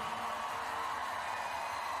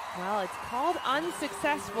 Well, it's called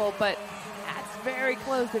unsuccessful, but that's very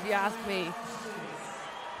close if you ask me.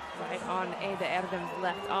 Right on Ada Erdem's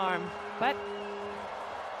left arm, but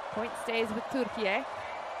point stays with Türkiye.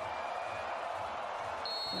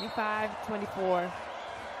 25-24.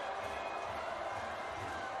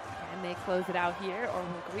 Can they close it out here, or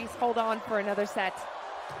will Greece hold on for another set?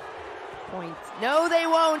 Point. No, they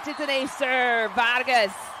won't. It's an ace serve.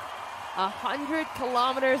 Vargas, 100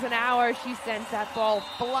 kilometers an hour. She sends that ball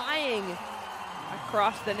flying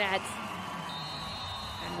across the net.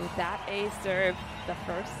 And with that ace serve, the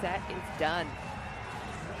first set is done.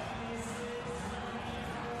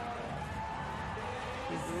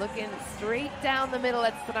 She's looking straight down the middle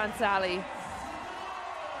at Stransali.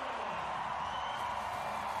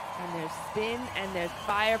 And there's spin and there's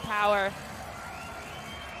firepower.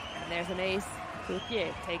 And there's an ace.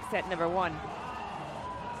 Türkiye takes set number 1.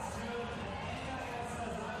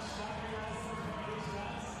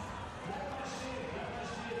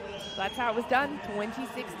 That's how it was done.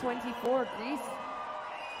 26-24. Greece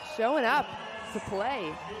showing up to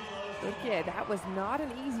play. Türkiye, that was not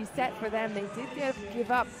an easy set for them. They did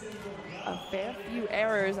give up a fair few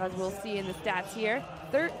errors, as we'll see in the stats here.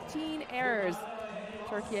 13 errors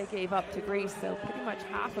Türkiye gave up to Greece, so pretty much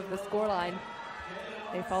half of the scoreline.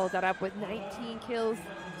 They followed that up with 16 kills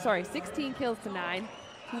to 9,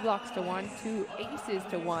 2 blocks to 1, 2 aces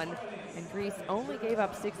to 1, and Greece only gave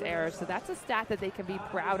up 6 errors, so that's a stat that they can be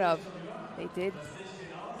proud of. They did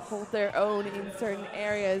hold their own in certain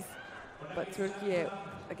areas, but Türkiye,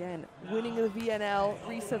 again, winning the VNL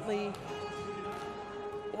recently,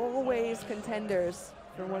 always contenders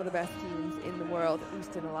for one of the best teams in the world, at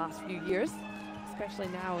least in the last few years, especially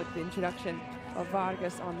now with the introduction of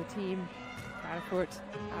Vargas on the team, Catafort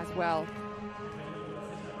as well.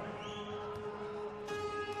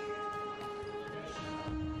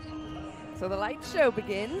 So the light show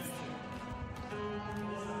begins.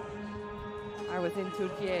 I was in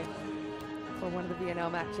Türkiye for one of the VNL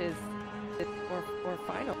matches, or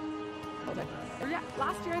final. Yeah,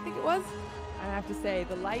 last year I think it was. And I have to say,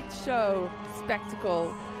 the light show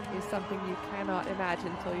spectacle is something you cannot imagine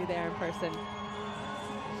until you're there in person.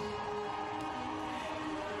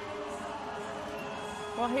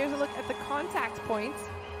 Well, here's a look at the contact points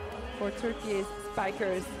for Türkiye's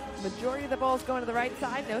spikers. Majority of the balls going to the right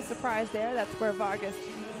side. No surprise there. That's where Vargas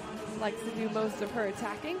likes to do most of her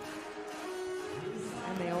attacking.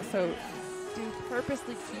 And they also do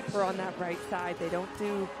purposely keep her on that right side. They don't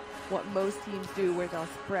do what most teams do, where they'll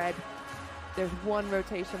spread there's one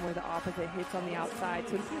rotation where the opposite hits on the outside.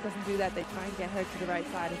 Turkey doesn't do that. They try and get her to the right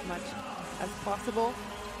side as much as possible.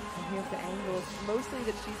 And here's the angles, mostly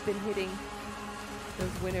that she's been hitting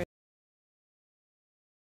those winners.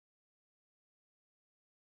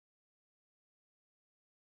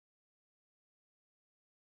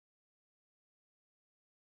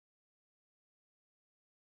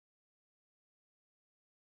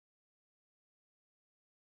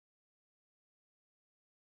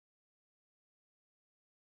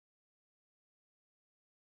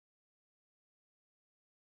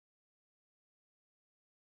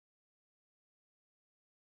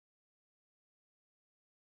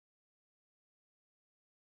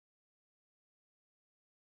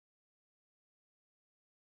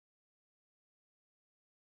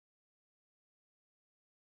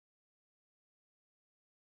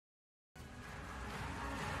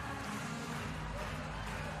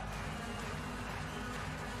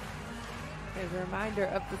 There's a reminder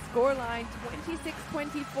of the scoreline,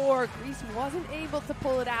 26-24. Greece wasn't able to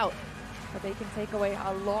pull it out, but they can take away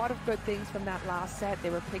a lot of good things from that last set.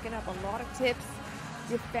 They were picking up a lot of tips,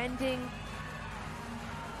 defending,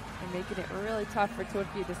 and making it really tough for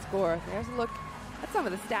Turkey to score. There's a look at some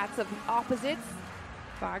of the stats of the opposites.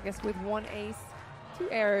 Vargas with 1 ace, 2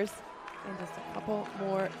 errors, and just a couple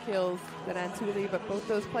more kills than Antuli, but both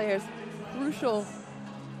those players crucial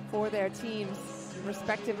for their teams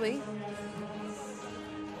respectively.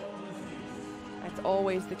 It's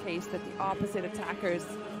always the case that the opposite attackers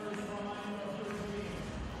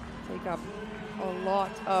take up a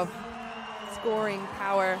lot of scoring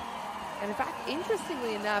power. And in fact,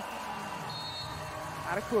 interestingly enough,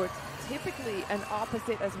 Karakurt's typically an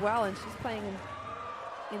opposite as well, and she's playing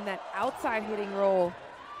in that outside hitting role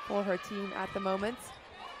for her team at the moment.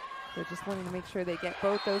 They're just wanting to make sure they get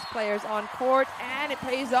both those players on court, and it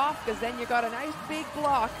pays off because then you got a nice big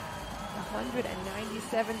block.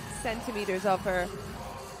 197 centimeters of her.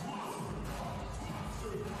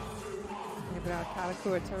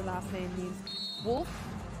 Karakurt, her last name means wolf,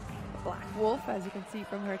 a black wolf, as you can see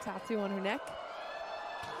from her tattoo on her neck.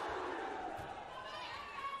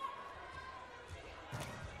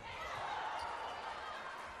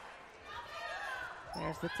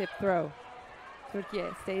 There's the tip throw.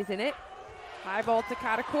 Türkiye stays in it. High ball to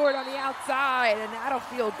Karakurt on the outside, and that'll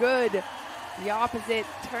feel good. The opposite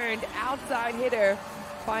turned outside hitter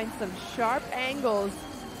finds some sharp angles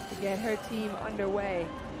to get her team underway.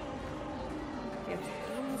 Gets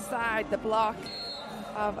inside the block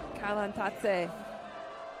of Kalantatse.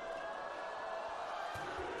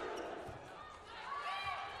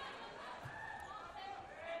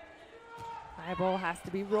 High ball has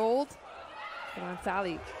to be rolled.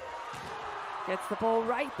 Kalantsali gets the ball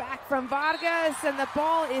right back from Vargas, and the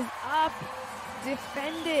ball is up,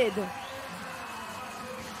 defended.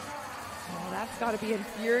 Oh, that's got to be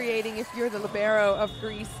infuriating if you're the libero of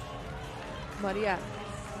Greece. Maria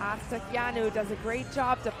Astakianu does a great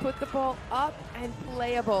job to put the ball up and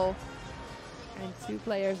playable. And 2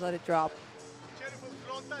 players let it drop. Careful,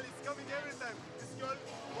 frontal is coming every time. This girl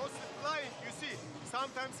mostly flying, you see.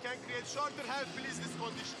 Sometimes can create shorter, help please this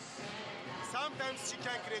condition. Sometimes she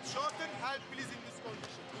can create shorter, help please in this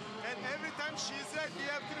condition. And every time she is right, we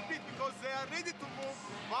have to repeat because they are ready to move.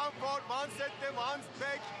 1 forward, 1 set them, 1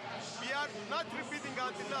 back. We are not repeating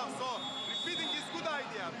until now. So repeating is good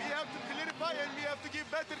idea. We have to clarify and we have to give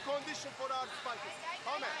better condition for our spikers.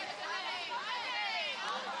 Amen.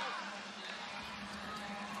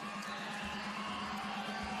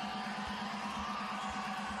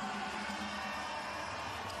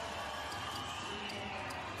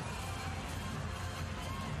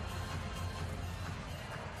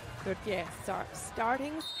 Türkiye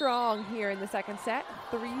starting strong here in the second set.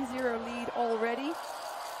 3-0 lead already.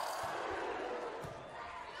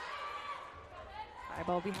 High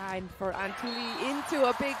ball behind for Antuli into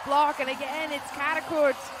a big block, and again it's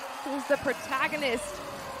Karakurt who's the protagonist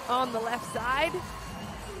on the left side.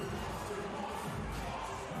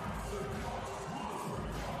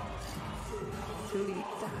 Antuli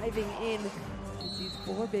diving in. She sees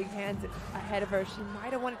 4 big hands ahead of her. She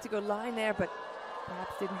might have wanted to go line there, but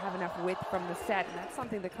perhaps didn't have enough width from the set, and that's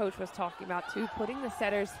something the coach was talking about too, putting the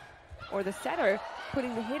setters, or the setter,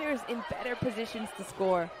 putting the hitters in better positions to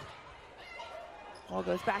score. Ball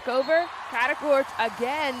goes back over, Karakurt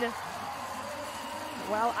again.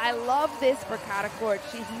 Well, I love this for Karakurt.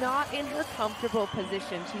 She's not in her comfortable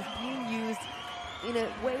position. She's being used in a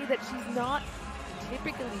way that she's not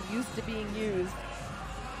typically used to being used,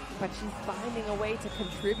 but she's finding a way to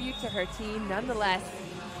contribute to her team nonetheless.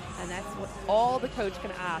 And that's what all the coach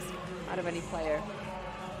can ask out of any player.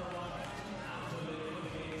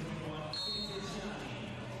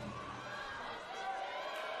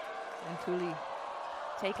 Tuli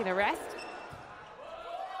taking a rest.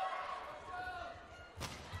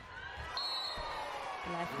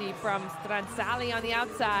 Lefty from Stransali on the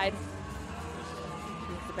outside.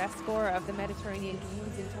 She's the best scorer of the Mediterranean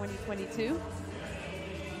Games in 2022.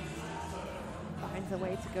 Finds a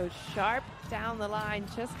way to go sharp down the line,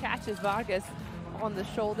 just catches Vargas on the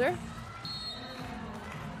shoulder.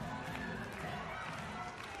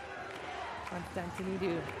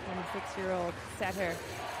 Konstantinidou, 26-year-old setter.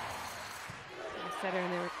 Setter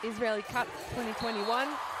in the Israeli Cup 2021.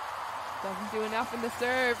 Doesn't do enough in the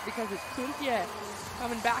serve because it's Türkiye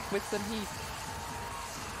coming back with some heat.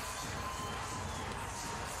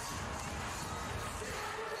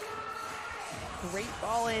 Great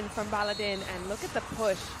ball in from Baladin, and look at the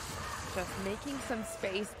push. Just making some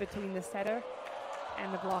space between the setter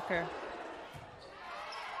and the blocker.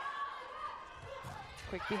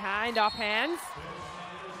 Quick behind, off hands.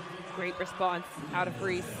 Great response out of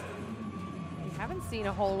Greece. We haven't seen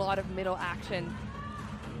a whole lot of middle action.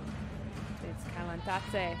 It's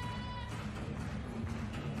Kalantadze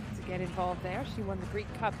to get involved there. She won the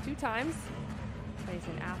Greek Cup 2 times. Plays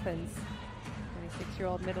in Athens.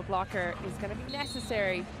 26-year-old middle blocker is going to be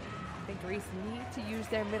necessary. I think Greece need to use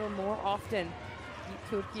their middle more often.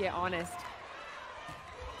 Keep Türkiye honest.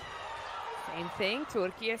 Same thing,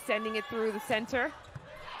 Türkiye sending it through the center.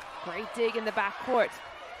 Great dig in the backcourt.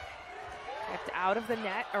 Kept out of the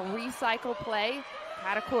net, a recycle play.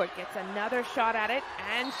 Karakurt gets another shot at it,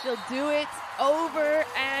 and she'll do it over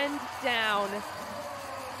and down.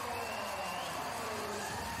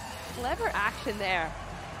 Clever action there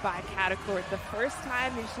by Karakurt. The first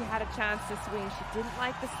time she had a chance to swing, she didn't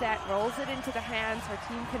like the set, rolls it into the hands, her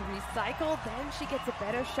team can recycle, then she gets a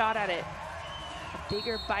better shot at it. A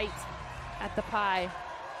bigger bite at the pie.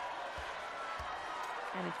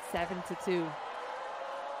 And it's 7-2.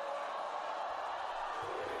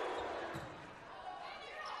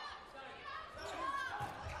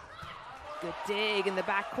 Good dig in the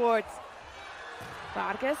backcourt.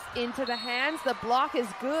 Vargas into the hands. The block is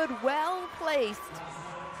good, well placed.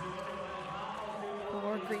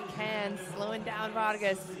 Poor Greek hands slowing down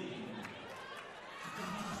Vargas.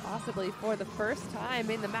 Possibly for the first time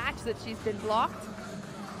in the match that she's been blocked.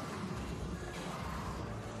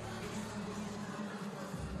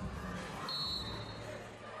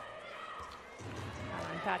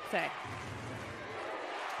 Kalantadze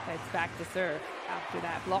heads back to serve after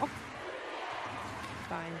that block.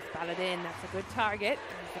 Finds Baladin, that's a good target,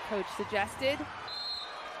 as the coach suggested.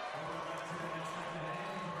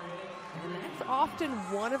 And that's often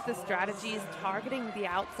one of the strategies, targeting the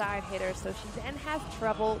outside hitter, so she then has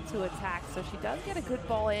trouble to attack. So she does get a good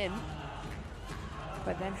ball in,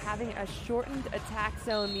 but then having a shortened attack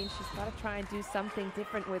zone means she's got to try and do something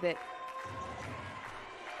different with it.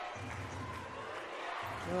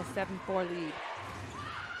 Little 7-4 lead.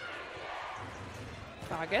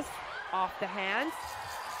 Vargas off the hands.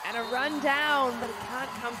 And a run down, but it can't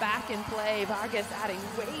come back in play. Vargas adding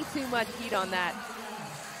way too much heat on that.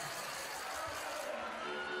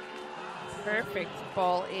 Perfect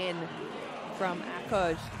ball in from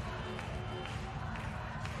Akoj.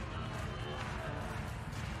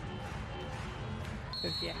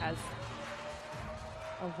 Türkiye has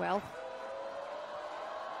a wealth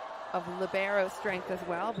of libero strength as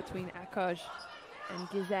well between Akoj and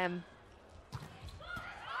Gizem.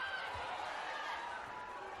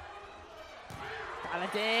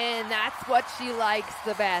 Baladin, that's what she likes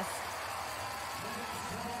the best.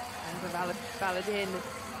 And for Baladin,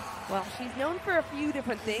 well, she's known for a few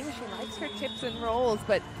different things. She likes her tips and rolls,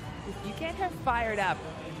 but if you get her fired up,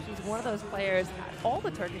 she's one of those players, all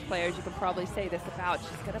the Turkish players you can probably say this about,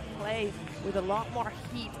 she's going to play with a lot more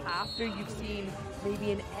heat after you've seen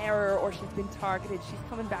maybe an error or she's been targeted. She's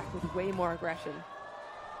coming back with way more aggression.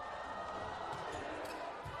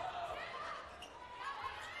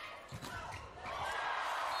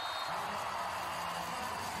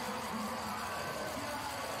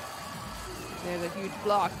 There's a huge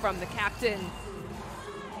block from the captain.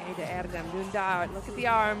 Eda Erdem Dündar. Look at the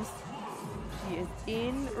arms. She is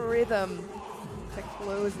in rhythm to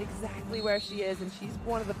close exactly where she is, and she's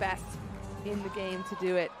one of the best in the game to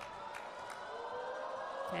do it.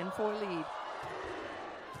 10-4 lead.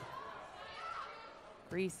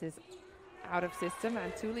 Greece is out of system,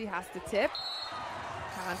 and Tuli has to tip.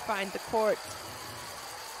 Can't find the court.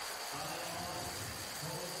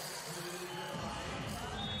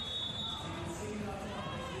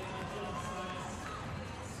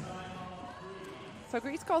 So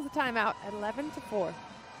Greece calls a timeout at 11-4.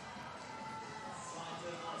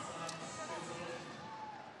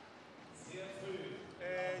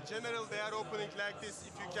 General, they are opening like this.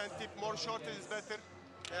 If you can tip more shorter, is better.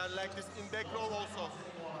 They are like this in back row also.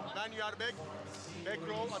 When you are back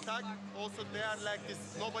row attack, also they are like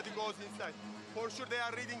this. Nobody goes inside. For sure they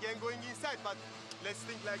are reading and going inside, but let's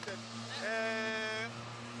think like that.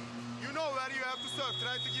 You know where you have to serve.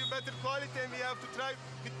 Try to give better quality, and we have to try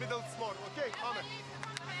with middles more. Okay, Ahmet.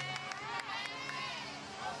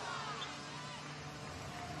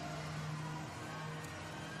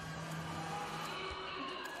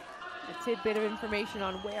 A tidbit of information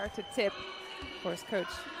on where to tip. Of course, Coach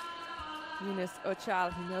Yunus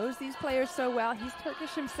Ochal, he knows these players so well. He's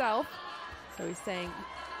Turkish himself, so he's saying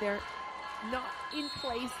they're not in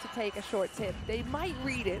place to take a short tip. They might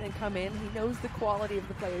read it and come in. He knows the quality of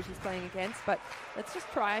the players he's playing against, but let's just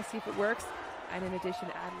try, see if it works. And in addition,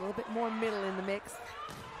 add a little bit more middle in the mix.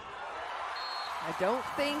 I don't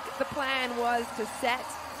think the plan was to set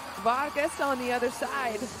Vargas on the other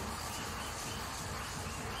side.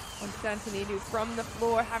 Constantinidou from the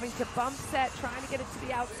floor, having to bump set, trying to get it to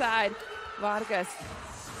the outside. Vargas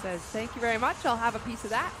says, thank you very much, I'll have a piece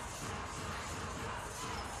of that.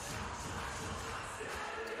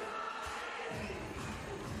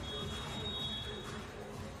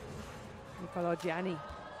 Nicolo Gianni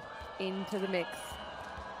into the mix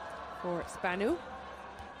for Spanu.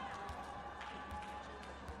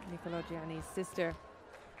 Nicolo Gianni's sister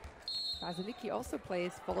Basiliki also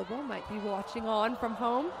plays volleyball, might be watching on from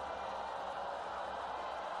home.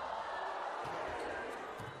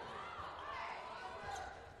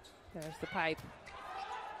 There's the pipe.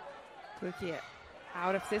 Türkiye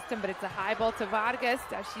out of system, but it's a high ball to Vargas.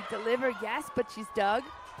 Does she deliver? Yes, but she's dug.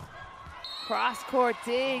 Cross-court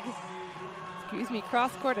dig. Excuse me,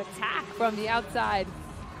 cross-court attack from the outside.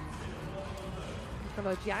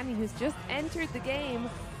 Nicolo Gianni, who's just entered the game.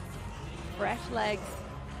 Fresh legs,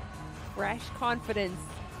 fresh confidence.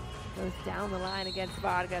 Goes down the line against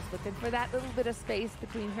Vargas, looking for that little bit of space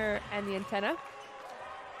between her and the antenna.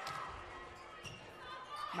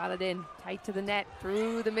 Baladin tight to the net,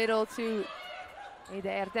 through the middle to Eda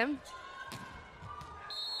Erdem.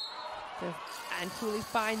 Does Antuli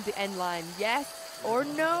find the end line? Yes or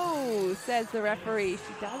no, says the referee.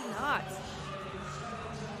 She does not.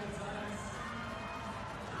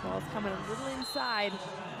 Ball's coming a little inside.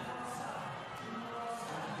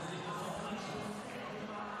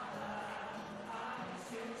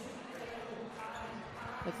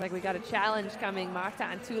 Looks like we got a challenge coming. Marta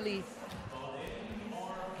Antuli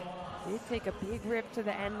did take a big rip to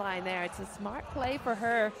the end line there. It's a smart play for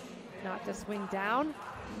her not to swing down.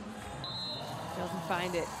 Doesn't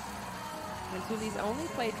find it. Antuli's only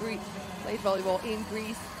played volleyball in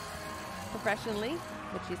Greece professionally,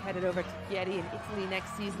 but she's headed over to Chieti in Italy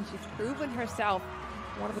next season. She's proven herself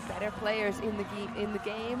one of the better players in the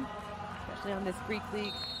game, especially on this Greek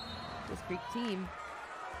league, this Greek team.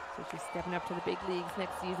 So she's stepping up to the big leagues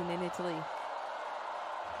next season in Italy.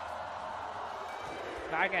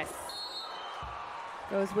 Vargas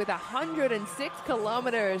goes with 106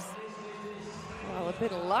 kilometers. Well, a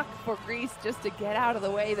bit of luck for Greece just to get out of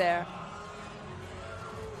the way there.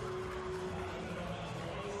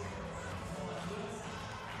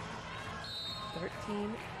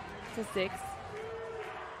 to 6.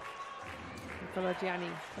 Nicolo Gianni,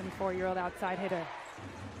 24-year-old outside hitter.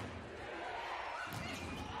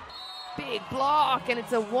 Big block, and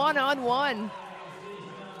it's a one-on-one.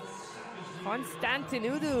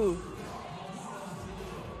 Constantinidou.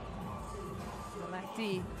 The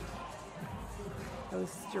lefty goes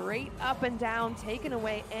straight up and down, taking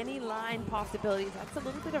away any line possibilities. That's a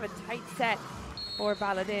little bit of a tight set for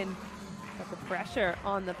Baladin, but the pressure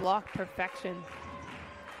on the block, perfection.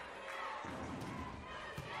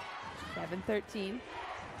 7-13.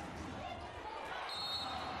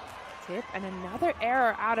 Tip, and another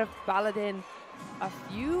error out of Baladin. A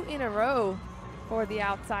few in a row for the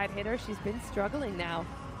outside hitter. She's been struggling now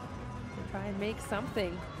to try and make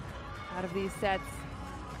something out of these sets.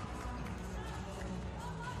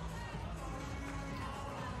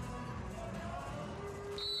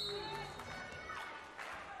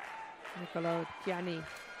 Nicolo Gianni.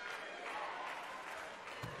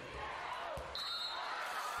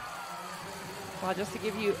 Well, just to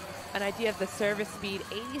give you an idea of the service speed,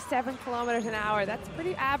 87 kilometers an hour. That's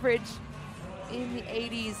pretty average in the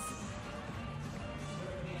 80s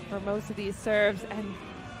for most of these serves, and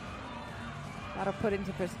that'll put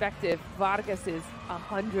into perspective Vargas's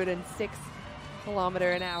 106 kilometer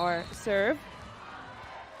an hour serve.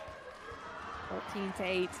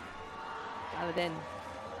 14-8. Baladin.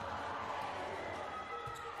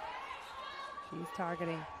 She's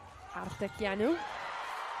targeting Artekianu.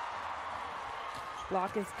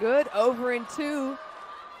 Block is good, over in 2.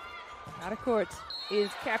 Out of court is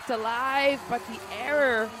kept alive, but the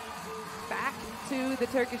error back to the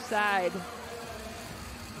Turkish side.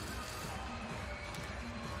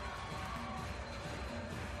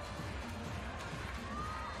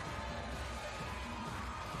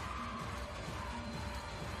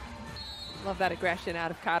 Love that aggression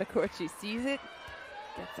out of Karakurt. She sees it,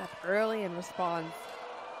 gets up early and responds.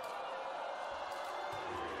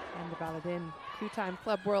 And the Baladin, two-time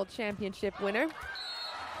Club World Championship winner,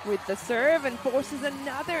 with the serve and forces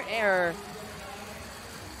another error.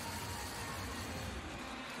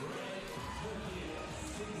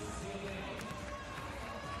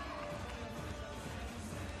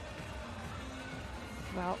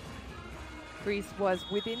 Well, Greece was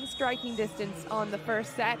within striking distance on the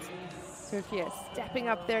first set. Türkiye stepping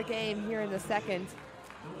up their game here in the second.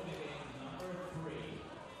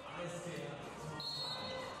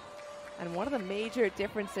 And one of the major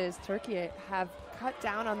differences, Türkiye have cut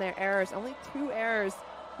down on their errors. Only 2 errors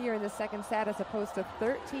here in the second set as opposed to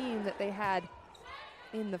 13 that they had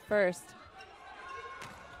in the first.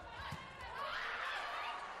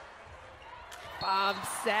 Bomb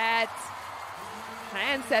set.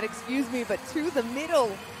 Hand set, excuse me, but to the middle.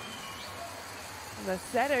 And the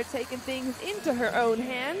setter taking things into her own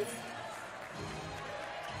hands.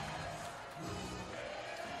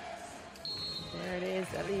 There it is,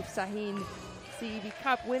 Arif Sahin, CEV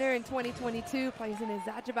Cup winner in 2022, plays in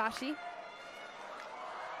Eczacıbaşı.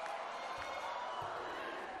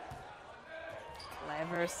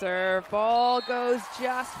 Clever serve, ball goes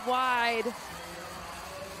just wide.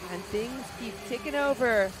 And things keep ticking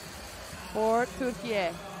over for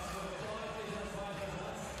Türkiye.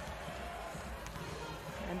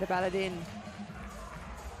 And the Baladin.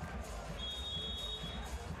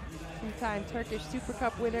 Two-time Turkish Super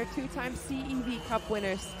Cup winner, two-time CEV Cup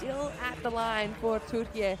winner, still at the line for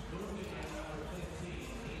Türkiye.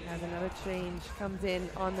 As another change comes in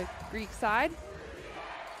on the Greek side.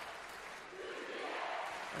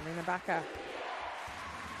 Elena Baca.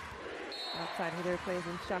 Outside hitter plays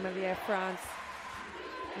in Chamalières, France.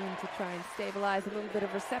 In to try and stabilize a little bit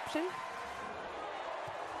of reception.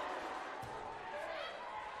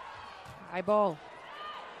 High ball.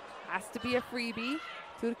 Has to be a freebie.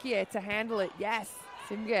 Türkiye to handle it. Yes,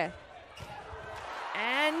 Simge.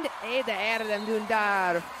 And Eda Erdem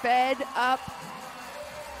Dündar fed up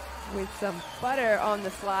with some butter on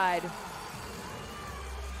the slide.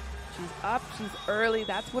 She's up, she's early.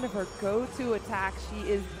 That's one of her go-to attacks.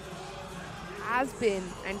 She has been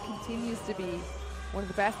and continues to be one of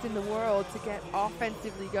the best in the world to get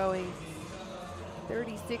offensively going.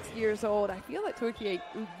 36 years old. I feel that Türkiye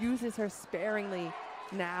uses her sparingly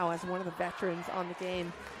now as one of the veterans on the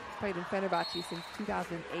game. She's played in Fenerbahce since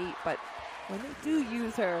 2008, but when they do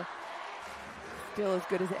use her, still as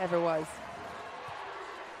good as it ever was.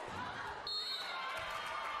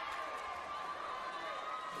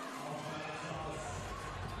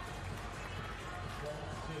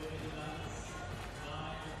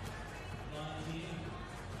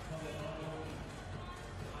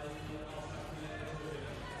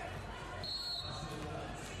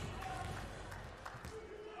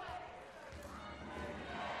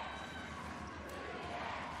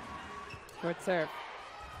 Short serve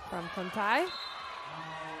from Tontai.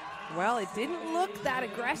 Well, it didn't look that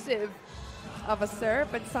aggressive of a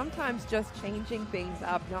serve, but sometimes just changing things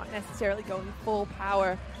up, not necessarily going full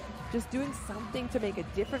power, just doing something to make a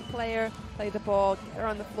different player play the ball, get her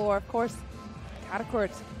on the floor. Of course,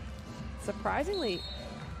 Karakurt, surprisingly,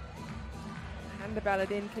 Hande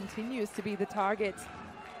Baladin continues to be the target.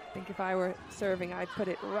 I think if I were serving, I'd put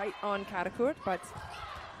it right on Karakurt, but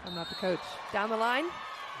I'm not the coach. Down the line.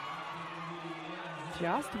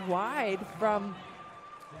 Just wide from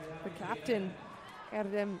the captain,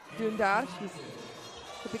 Erdem Dündar. She's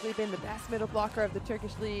typically been the best middle blocker of the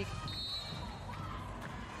Turkish league.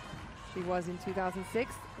 She was in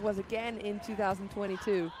 2006, was again in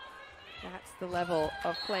 2022. That's the level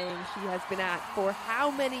of playing she has been at for how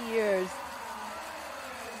many years?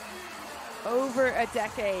 Over a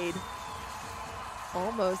decade.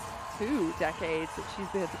 Almost 2 decades that she's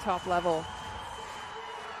been at the top level.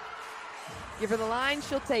 Give her the line,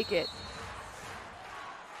 she'll take it.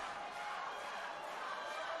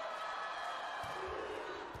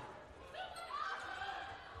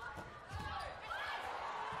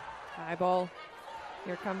 High ball.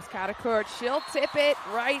 Here comes Karakurt. She'll tip it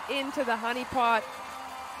right into the honey pot.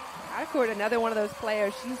 Karakurt, another one of those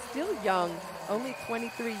players. She's still young, only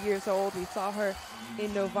 23 years old. We saw her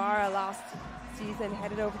in Novara last season,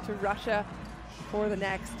 headed over to Russia for the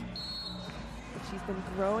next. She's been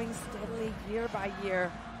growing steadily year by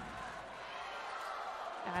year,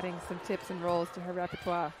 adding some tips and rolls to her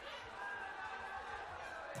repertoire.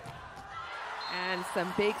 And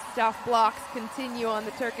some big stuff blocks continue on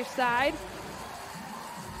the Turkish side.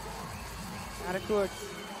 Karakurt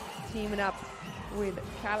teaming up with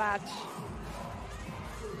Kalac.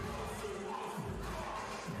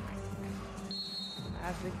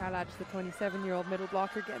 Ashley Kalac, the 27-year-old middle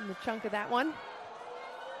blocker, getting the chunk of that one.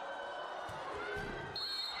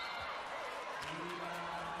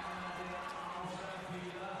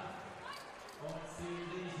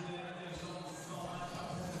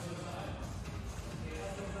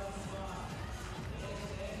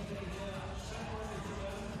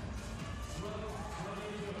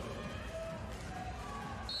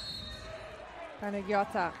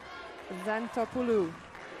 Panagiota Zantopoulou,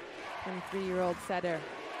 23-year-old setter,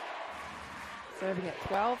 serving at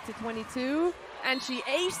 12-22, and she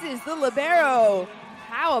aces the libero.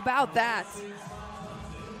 How about that?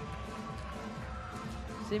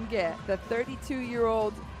 Simge, the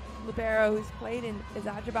 32-year-old libero who's played in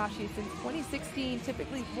Eczacıbaşı since 2016,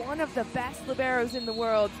 typically one of the best liberos in the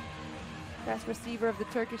world, best receiver of the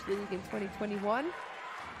Turkish league in 2021.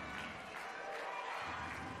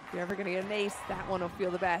 If you're ever going to get an ace, that one will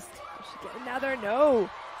feel the best. Does she get another? No.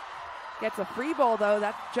 Gets a free ball, though.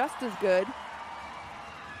 That's just as good.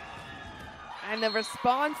 And the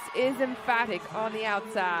response is emphatic on the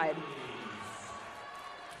outside.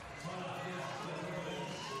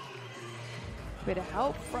 Bit of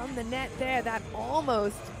help from the net there. That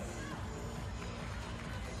almost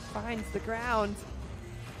finds the ground.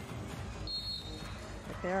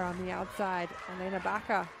 But there on the outside, Elena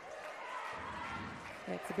Baca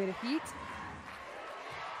gets a bit of heat.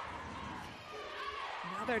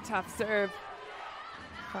 Another tough serve.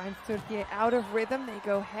 Finds Türkiye out of rhythm. They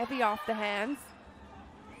go heavy off the hands.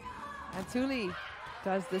 And Tuli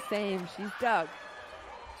does the same. She's dug.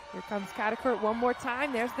 Here comes Karakurt one more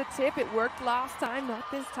time. There's the tip. It worked last time, not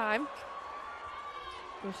this time.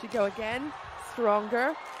 Will she go again?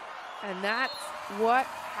 Stronger. And that's what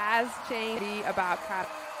has changed about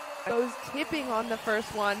Karakurt. Goes tipping on the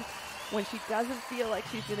first one when she doesn't feel like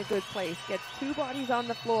she's in a good place. Gets two bodies on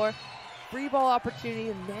the floor, free ball opportunity,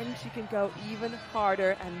 and then she can go even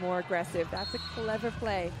harder and more aggressive. That's a clever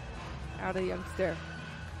play out of the youngster.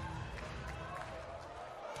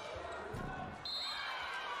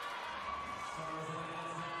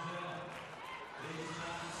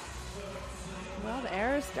 Well, the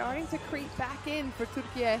error is starting to creep back in for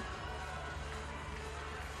Türkiye.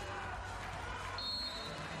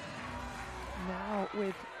 Now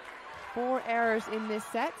with 4 errors in this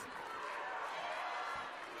set.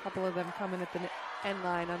 A couple of them coming at the end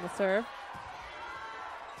line on the serve.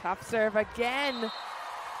 Tough serve again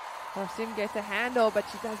for Simge to handle, but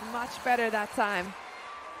she does much better that time.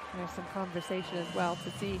 There's some conversation as well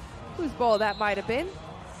to see whose ball that might have been.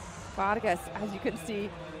 Vargas, as you can see,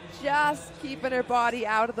 just keeping her body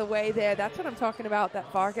out of the way there. That's what I'm talking about,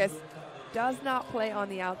 that Vargas does not play on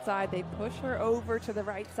the outside. They push her over to the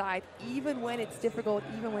right side, even when it's difficult,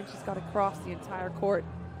 even when she's got to cross the entire court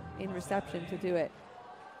in reception to do it.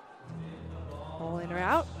 Ball in or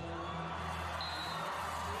out.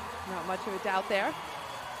 Not much of a doubt there.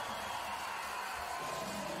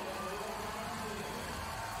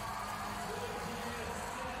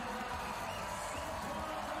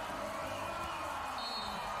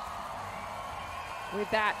 With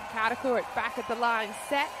that, Karakurt back at the line.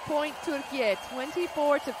 Set point Türkiye,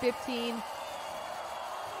 24-15.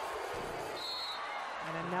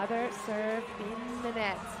 And another serve in the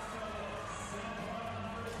net.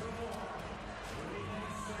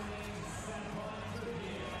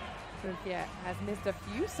 Türkiye has missed a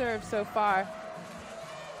few serves so far.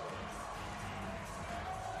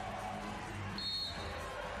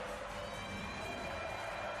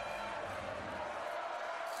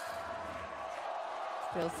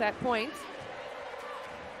 Still set point.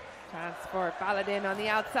 Chance for Baladin on the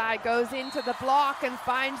outside, goes into the block and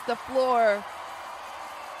finds the floor.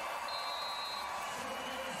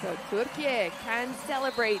 So Türkiye can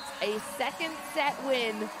celebrate a second set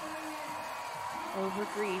win over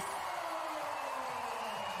Greece.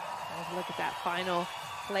 Let's look at that final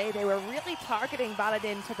play. They were really targeting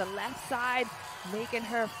Baladin to the left side, making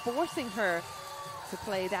her, forcing her to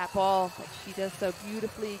play that ball, but she does so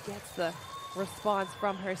beautifully, gets the response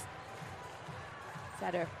from her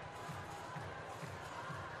setter.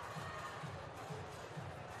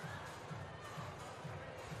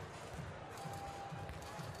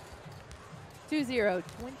 Two 0,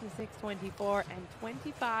 26-24, and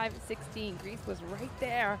 25-16. Greece was right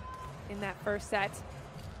there in that first set.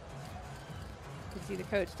 You can see the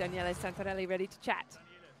coach, Daniele Santarelli, ready to chat.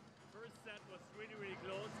 Daniele, first set was really, really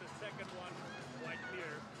close. The second one, quite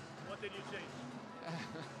clear. What did you change?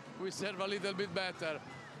 We serve a little bit better.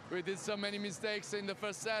 We did so many mistakes in the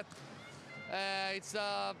first set. It's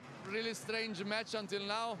a really strange match until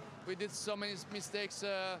now. We did so many mistakes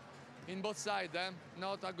in both sides.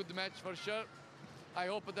 Not a good match for sure. I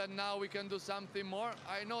hope that now we can do something more.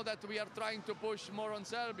 I know that we are trying to push more on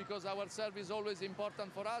serve because our serve is always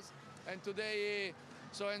important for us. And today,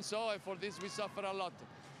 and for this we suffer a lot.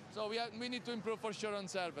 So we need to improve for sure on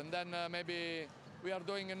serve. And then maybe we are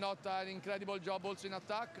doing not an incredible job also in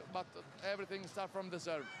attack, but everything starts from the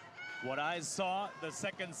serve. What I saw, the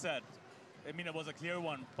second set, I mean, it was a clear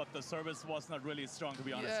one, but the service was not really strong, to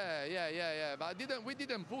be honest. Yeah. But we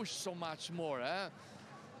didn't push so much more.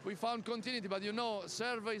 We found continuity, but you know,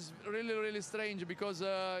 serve is really, really strange because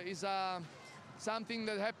it's something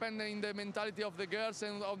that happened in the mentality of the girls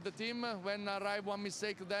and of the team. When arrive one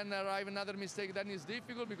mistake, then arrive another mistake, then it's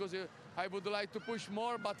difficult because I would like to push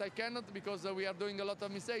more, but I cannot because we are doing a lot of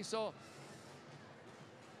mistakes. So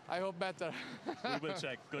I hope better. We will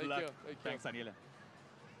check. Good luck. Thanks, Daniele.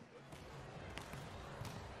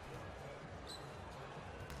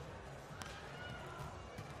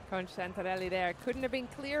 Coach Santarelli there couldn't have been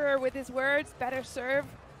clearer with his words. Better serve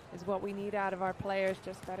is what we need out of our players,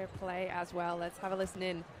 just better play as well. Let's have a listen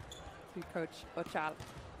in to Coach Ochal.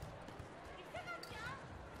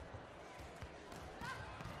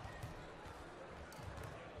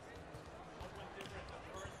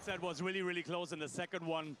 Set was really, really close in the second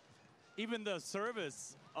one. Even the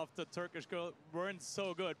service of the Turkish girl weren't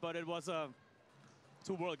so good, but it was a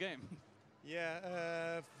two-world game.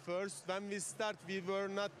 Yeah, first when we start, we were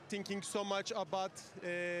not thinking so much about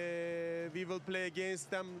we will play against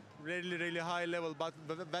them really, really high level. But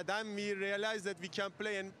then we realized that we can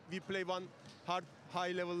play and we play one hard,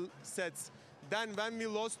 high level sets. Then when we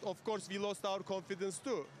lost, of course, we lost our confidence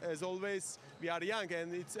too. As always, we are young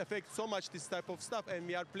and it affects so much this type of stuff. And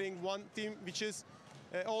we are playing one team which is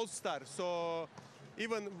all-star. So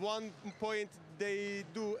even 1 point they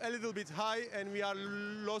do a little bit high and we are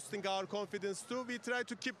losing our confidence too. We try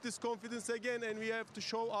to keep this confidence again and we have to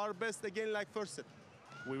show our best again like first set.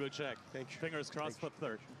 We will check. Thank you. Fingers crossed for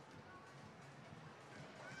third.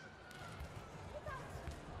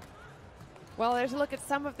 Well, there's a look at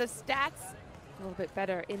some of the stats. A little bit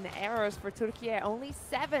better in the errors for Türkiye. Only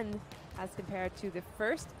 7 as compared to the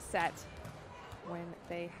first set when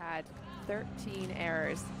they had 13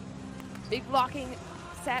 errors. Big blocking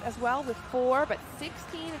set as well with 4, but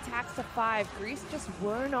 16 attacks to 5. Greece just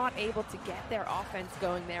were not able to get their offense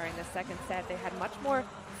going there in the second set. They had much more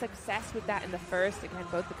success with that in the first. Again,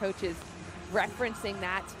 both the coaches referencing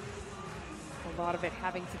that. A lot of it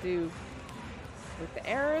having to do with the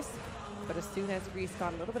errors. But as soon as Greece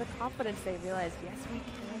got a little bit of confidence, they realized, yes, we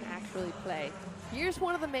can actually play. Here's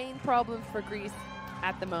one of the main problems for Greece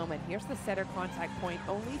at the moment. Here's the setter contact point.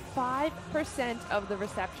 Only 5% of the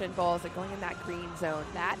reception balls are going in that green zone.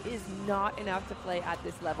 That is not enough to play at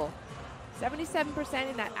this level. 77%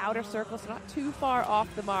 in that outer circle, so not too far off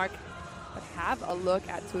the mark. But have a look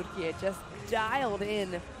at Türkiye, just dialed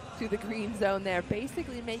in to the green zone there,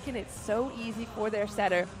 basically making it so easy for their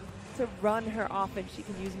setter to run her offense. She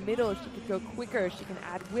can use middle, she can go quicker, she can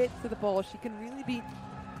add width to the ball, she can really be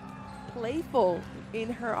playful in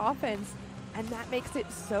her offense, and that makes it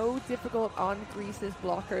so difficult on Greece's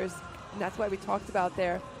blockers. And that's why we talked about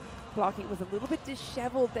their blocking was a little bit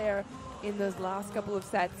disheveled there in those last couple of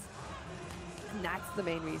sets, and that's the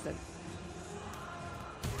main reason.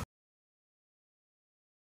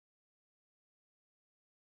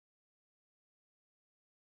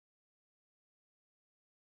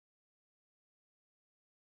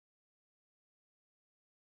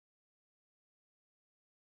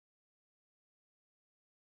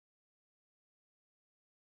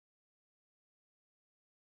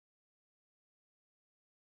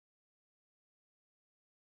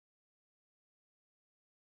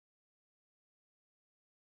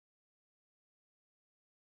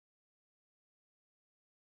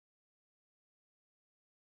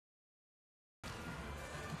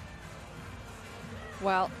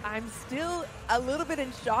 Well, I'm still a little bit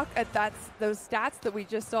in shock at those stats that we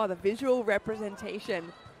just saw, the visual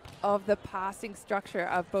representation of the passing structure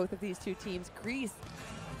of both of these two teams. Greece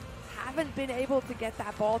haven't been able to get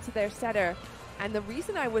that ball to their setter. And the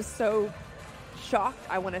reason I was so shocked,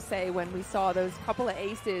 I want to say, when we saw those couple of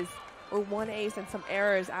aces, or one ace and some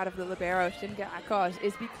errors out of the libero, Shinga Akoj,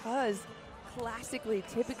 is because classically,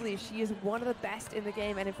 typically, she is one of the best in the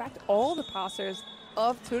game. And in fact, all the passers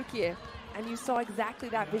of Türkiye. And you saw exactly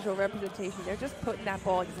that visual representation. They're just putting that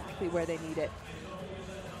ball exactly where they need it.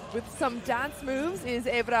 With some dance moves is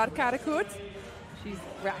Ebrar Karakurt. She's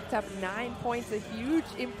racked up 9 points, a huge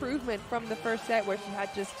improvement from the first set where she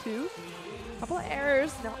had just 2. A couple of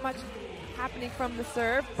errors, not much happening from the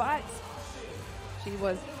serve, but she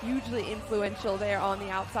was hugely influential there on the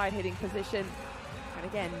outside hitting position. And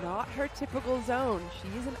again, not her typical zone.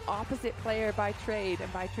 She's an opposite player by trade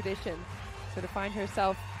and by tradition. So to find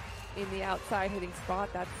herself in the outside hitting spot,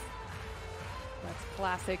 that's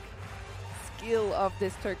classic skill of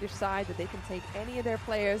this Turkish side, that they can take any of their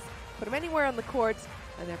players, put them anywhere on the court,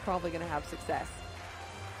 and they're probably going to have success.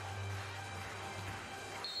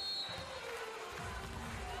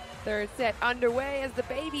 Third set underway as the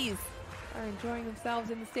babies are enjoying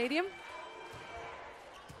themselves in the stadium.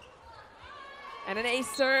 And an ace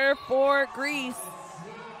serve for Greece.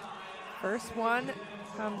 First one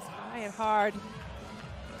comes high and hard.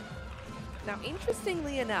 Now,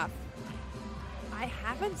 interestingly enough, I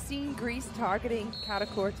haven't seen Greece targeting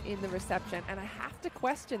Karakurt in the reception, and I have to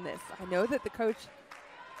question this. I know that the coach,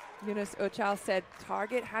 Yunus Özal, said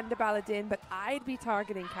target Hande Baladin, but I'd be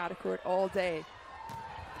targeting Karakurt all day.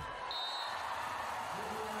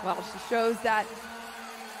 Well, she shows that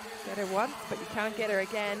get her once, but you can't get her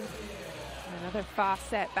again. Another fast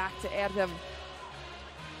set back to Erdem.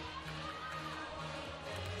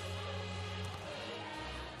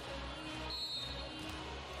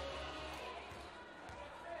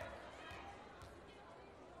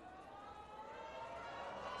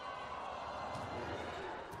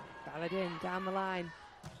 Baladin down the line.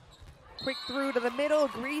 Quick through to the middle.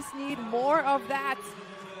 Greece need more of that.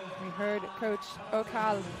 We heard Coach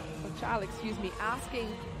Özal,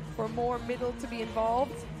 asking for more middle to be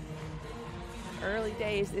involved. Early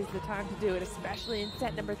days is the time to do it, especially in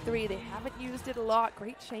set number 3. They haven't used it a lot.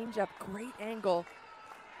 Great change-up, great angle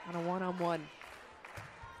on a one-on-one.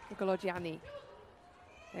 Nicologianni.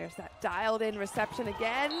 There's that dialed-in reception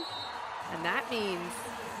again, and that means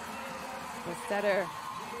the setter,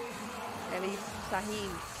 Elif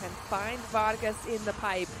Şahin, can find Vargas in the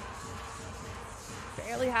pipe.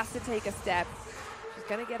 Barely has to take a step. She's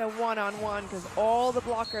going to get a one-on-one because all the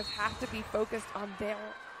blockers have to be focused on their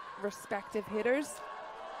respective hitters.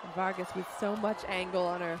 And Vargas with so much angle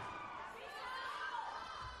on her.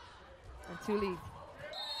 And Tuli,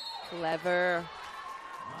 clever.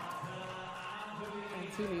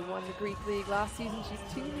 And Tuli won the Greek League last season.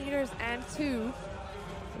 She's 2 meters and 2.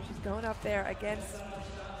 So she's going up there against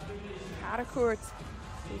Karakurt,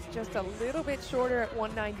 who's just a little bit shorter at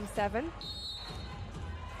 197.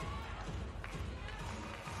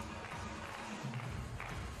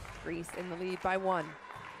 Greece in the lead by 1.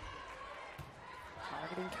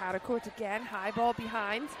 Targeting Karakurt again, high ball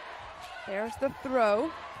behind. There's the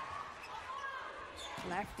throw.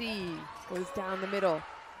 Lefty goes down the middle.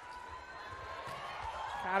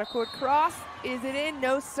 Karakurt cross, is it in?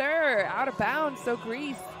 No sir, out of bounds, so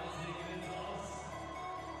Greece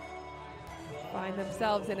find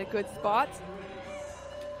themselves in a good spot.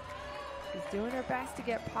 She's doing her best to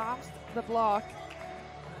get past the block.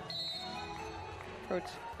 Coach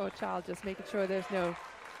Özal just making sure there's no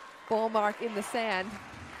ball mark in the sand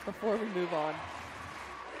before we move on.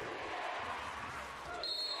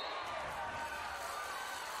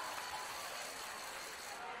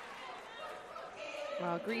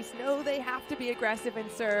 Well, Greece know they have to be aggressive in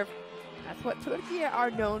serve. That's what Türkiye are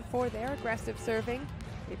known for, their aggressive serving.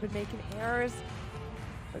 They've been making errors,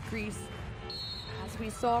 but Greece, as we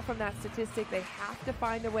saw from that statistic, they have to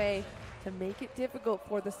find a way to make it difficult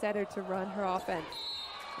for the setter to run her offense.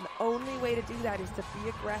 And the only way to do that is to be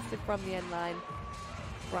aggressive from the end line.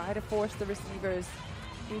 Try to force the receivers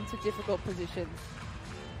into difficult positions.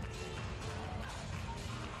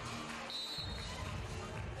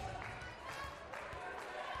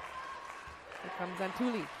 Here comes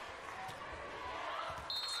Antuli.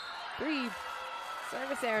 3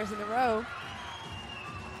 service errors in a row.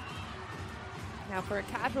 Now for a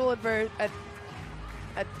casual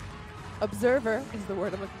observer is the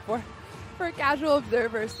word I'm looking for. For a casual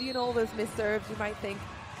observer, seeing all those missed serves, you might think,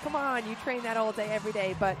 come on, you train that all day, every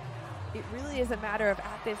day. But it really is a matter of,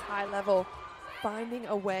 at this high level, finding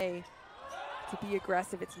a way to be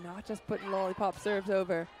aggressive. It's not just putting lollipop serves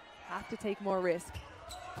over. Have to take more risk.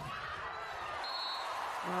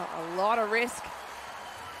 Well, a lot of risk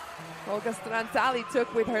Olga Stranzali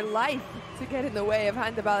took with her life to get in the way of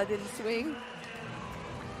Hande Baladin's swing.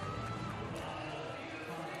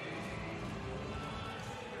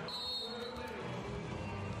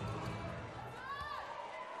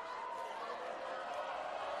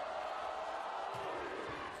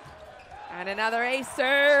 And another ace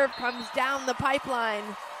serve comes down the pipeline.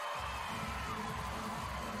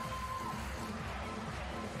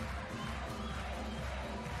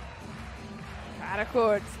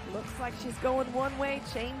 Karakurt looks like she's going one way,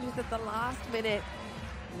 changes at the last minute.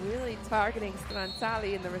 Really targeting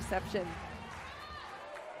Stranzali in the reception.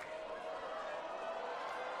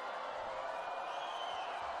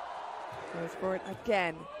 Goes for it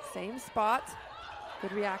again. Same spot.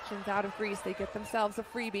 Good reactions out of Greece. They get themselves a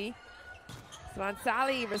freebie.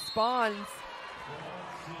 Stransali responds.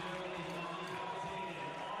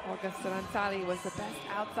 Olga Stransali was the best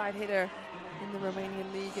outside hitter in the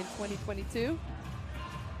Romanian league in 2022.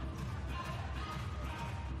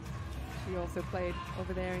 She also played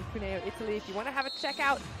over there in Cuneo, Italy. If you want to have a check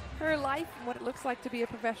out her life and what it looks like to be a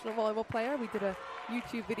professional volleyball player, we did a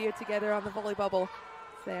YouTube video together on the Volley Bubble.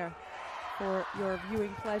 It's there for your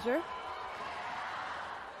viewing pleasure.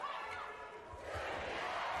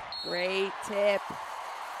 Great tip.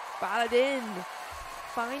 Baladin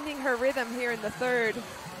finding her rhythm here in the third.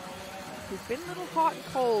 She's been a little hot and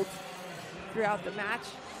cold throughout the match.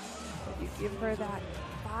 If you give her that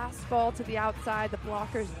fast ball to the outside, the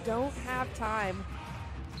blockers don't have time.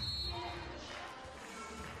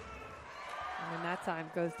 And then that time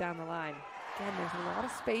goes down the line. Again, there's a lot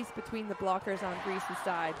of space between the blockers on Greece's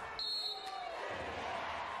side.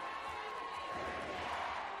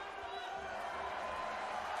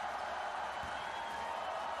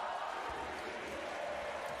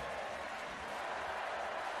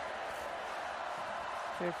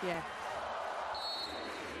 Türkiye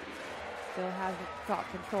still hasn't got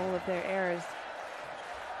control of their errors.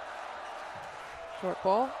 Short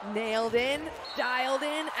ball, nailed in, dialed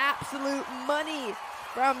in, absolute money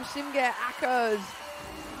from Simge Akos.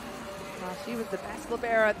 She was the best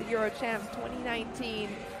libero at the Euro Champs 2019.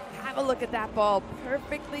 Have a look at that ball,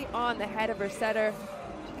 perfectly on the head of her setter.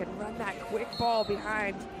 She can run that quick ball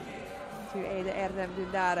behind to Ada Erdem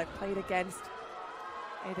Dündar. I played against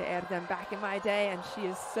Ada Erdem back in my day, and she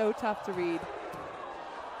is so tough to read.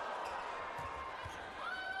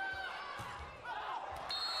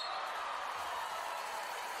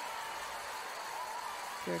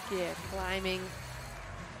 Türkiye climbing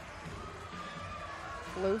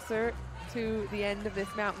closer to the end of this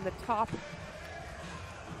mountain, the top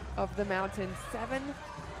of the mountain. 7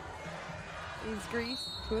 is Greece,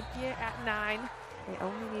 Türkiye at 9. They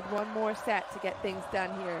only need one more set to get things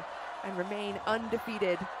done here and remain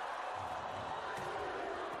undefeated.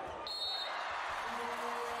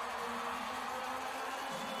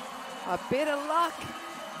 A bit of luck.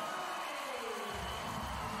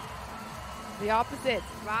 The opposite,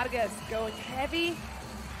 Vargas going heavy.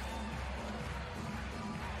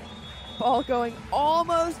 Ball going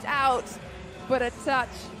almost out, but a touch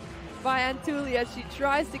by Antulia. She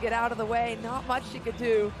tries to get out of the way, not much she could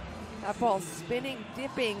do. That ball spinning,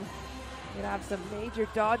 dipping. You'd have some major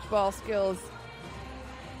dodgeball skills,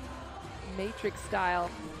 matrix style,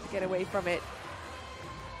 to get away from it.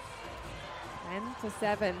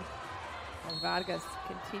 10-7, and Vargas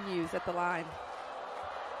continues at the line.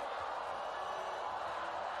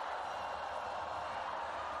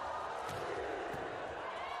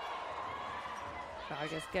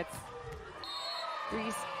 Vargas gets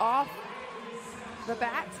Greece off the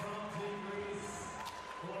bat.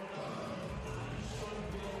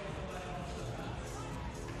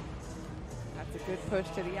 That's a good push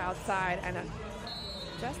to the outside, and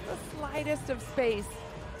just the slightest of space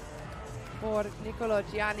for Nicolo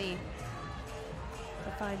Gianni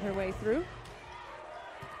to find her way through.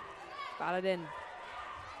 Baladin.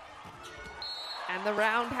 And the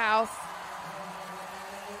roundhouse.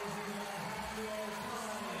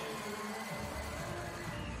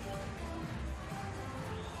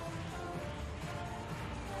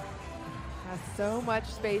 Has so much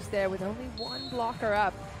space there with only one blocker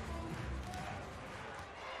up.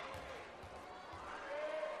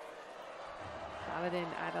 Baladin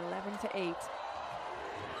at 11-8.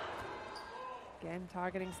 Again,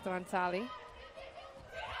 targeting Stransali.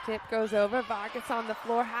 Tip goes over. Vargas on the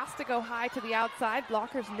floor, has to go high to the outside.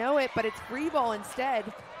 Blockers know it, but it's free ball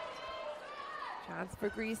instead. Chance for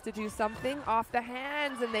Greece to do something off the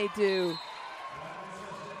hands, and they do.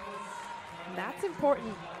 And that's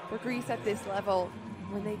important for Greece at this level.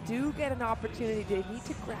 When they do get an opportunity, they need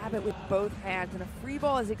to grab it with both hands, and a free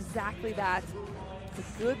ball is exactly that. It's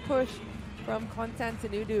a good push from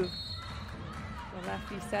Constantinou, the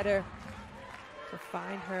lefty setter, to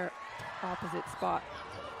find her opposite spot.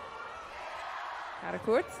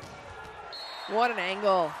 Karakurt. What an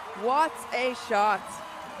angle. What a shot.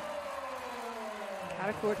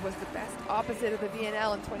 Karakurt was the best opposite of the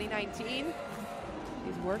VNL in 2019.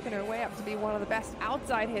 She's working her way up to be one of the best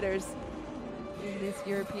outside hitters in this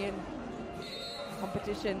European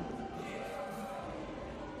competition.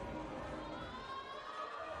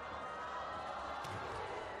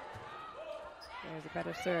 There's a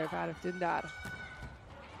better serve out of Dündar.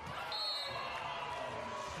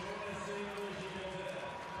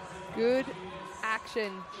 Good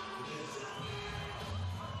action.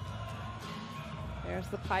 There's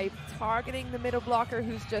the pipe, targeting the middle blocker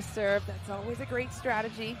who's just served. That's always a great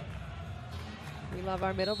strategy. We love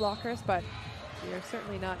our middle blockers, but we are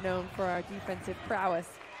certainly not known for our defensive prowess.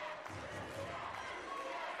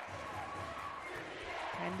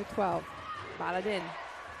 10-12. Baladin.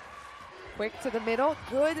 Quick to the middle.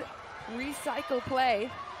 Good recycle play.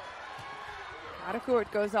 Karakourt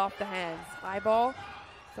goes off the hands. High ball.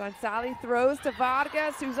 Sransali throws to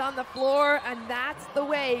Vargas, who's on the floor, and that's the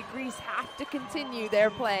way Greece have to continue their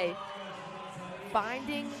play.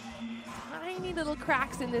 Finding tiny little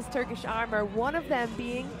cracks in this Turkish armor, one of them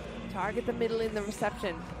being target the middle in the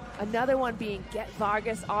reception, another one being get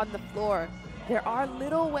Vargas on the floor. There are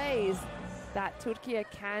little ways that Türkiye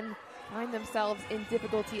can find themselves in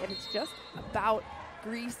difficulty, and it's just about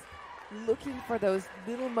Greece looking for those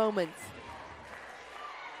little moments.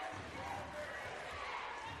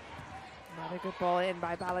 Another good ball in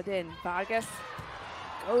by Baladin. Vargas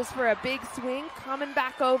goes for a big swing, coming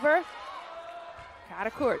back over.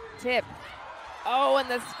 Karakourt, tip. Oh, and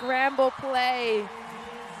the scramble play.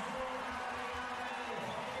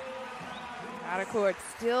 Karakourt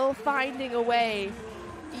still finding a way,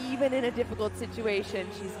 even in a difficult situation.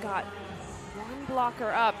 She's got one blocker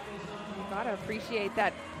up. You gotta appreciate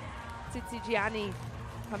that Tsitsigiani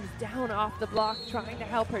comes down off the block, trying to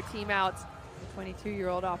help her team out. The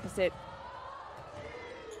 22-year-old opposite.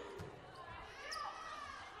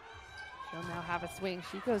 She'll now have a swing.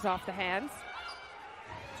 She goes off the hands.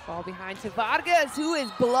 Ball behind to Vargas, who is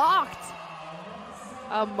blocked.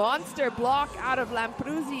 A monster block out of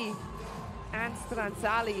Lampruzzi and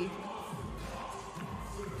Sransali.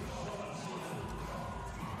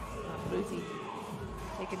 Lampruzzi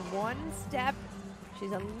taking one step.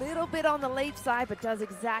 She's a little bit on the late side, but does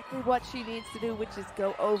exactly what she needs to do, which is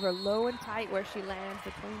go over low and tight where she lands.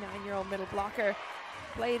 The 29-year-old middle blocker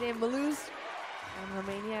played in Mulhouse and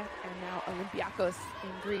Romania, and now Olympiakos in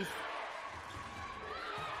Greece.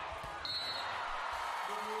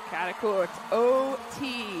 Karakourt,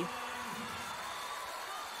 OT.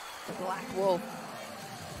 The Black Wolf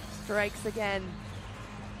strikes again.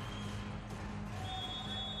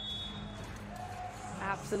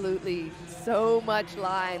 Absolutely so much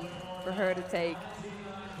line for her to take.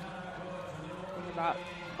 Think about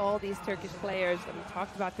all these Turkish players, and we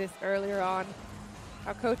talked about this earlier on.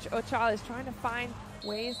 Our coach Ochal is trying to find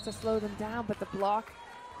ways to slow them down, but the block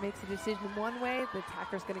makes a decision one way, the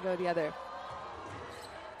attacker's going to go the other.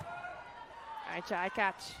 Ayça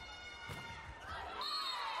Aykaç.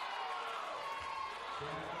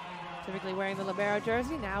 Typically wearing the libero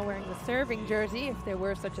jersey, now wearing the serving jersey, if there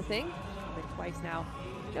were such a thing. Come in twice now,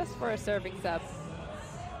 just for a serving sub.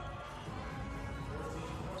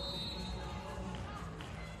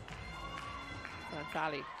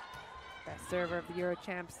 Sransali, best server of the Euro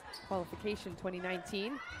Champs qualification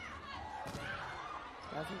 2019.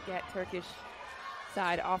 Doesn't get Turkish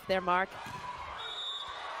side off their mark.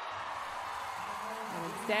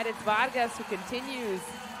 And instead it's Vargas who continues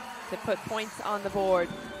to put points on the board.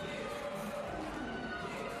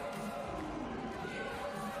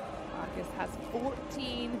 Vargas has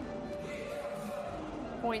 14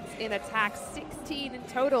 points in attack, 16 in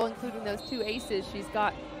total, including those two aces she's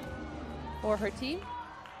got for her team.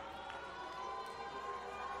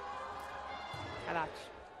 Kalac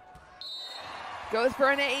goes for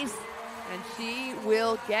an ace, and she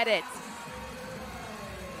will get it.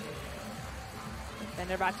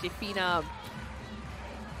 Fenerbahce phenom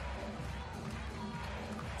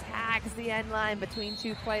tags the end line between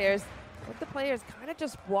two players, with the players kind of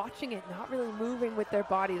just watching it, not really moving with their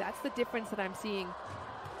body. That's the difference that I'm seeing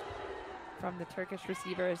from the Turkish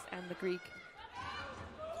receivers and the Greek.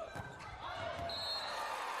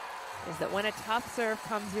 Is that when a tough serve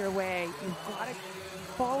comes your way, you've got to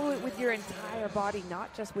follow it with your entire body,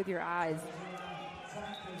 not just with your eyes.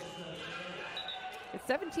 It's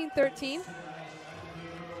 17-13.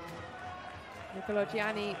 Nicolo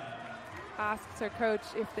Gianni asks her coach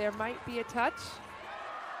if there might be a touch.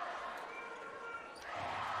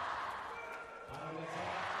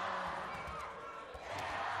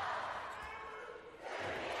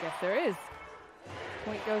 Yes, there is.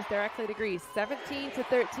 Point goes directly to Greece,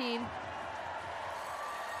 17-13.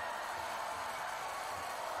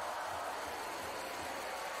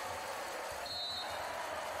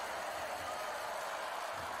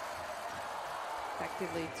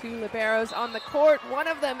 Effectively, two liberos on the court, one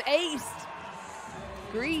of them aced.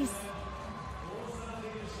 Greece.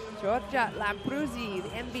 Georgia Lampruzzi, the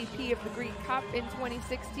MVP of the Greek Cup in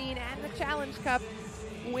 2016 and the Challenge Cup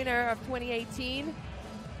winner of 2018.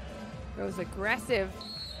 Goes aggressive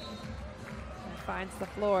and finds the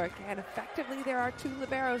floor. Again, effectively, there are two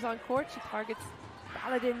liberos on court. She targets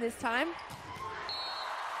Baladin this time.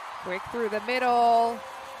 Quick through the middle.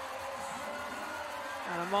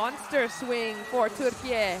 And a monster swing for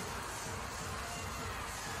Türkiye.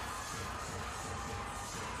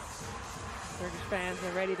 Turkish fans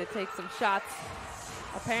are ready to take some shots,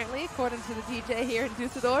 apparently, according to the DJ here in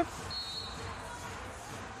Düsseldorf.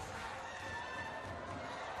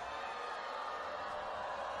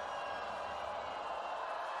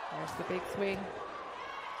 There's the big swing.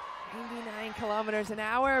 99 kilometers an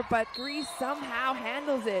hour, but Greece somehow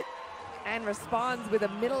handles it and responds with a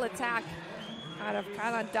middle attack out of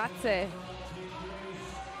Kalandatse.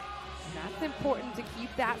 That's important to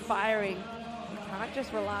keep that firing. You can't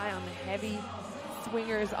just rely on the heavy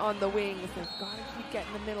swingers on the wings. They've got to keep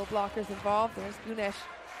getting the middle blockers involved. There's Güneş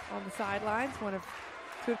on the sidelines, one of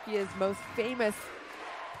Türkiye's most famous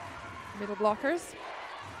middle blockers.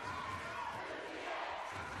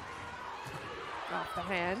 Off the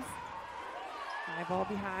hands. High ball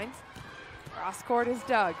behind. Cross court is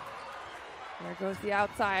dug. There goes the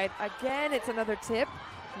outside. Again, it's another tip.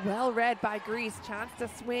 Well read by Greece. Chance to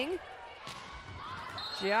swing.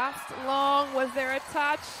 Just long. Was there a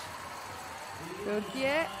touch?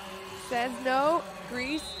 Türkiye says no.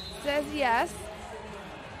 Greece says yes.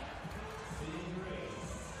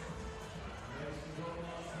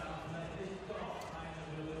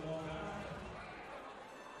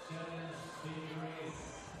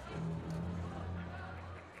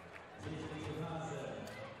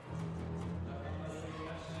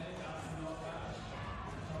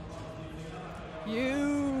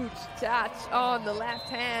 Huge touch on the left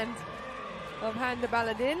hand of Hande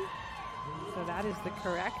Baladin. So that is the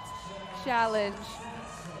correct challenge.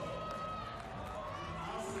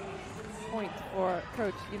 Point for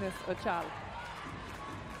coach Yunus Ochal.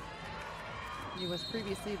 He was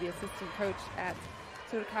previously the assistant coach at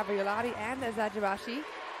Turkavalyolari and Eczacıbaşı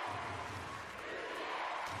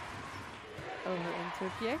over in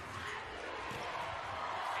Türkiye.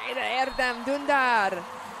 Erdem Dündar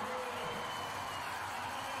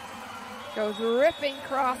goes ripping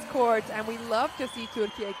cross court, and we love to see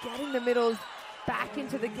Türkiye getting the middles back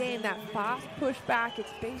into the game. That fast push back,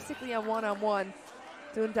 it's basically a one-on-one.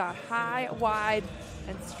 Dündar high, wide,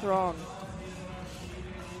 and strong.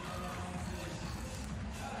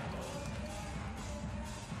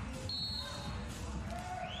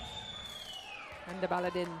 Hande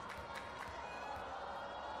Baladin.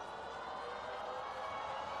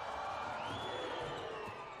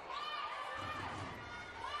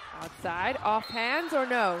 Outside, off hands or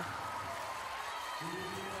no?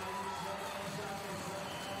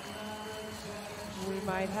 We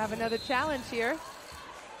might have another challenge here.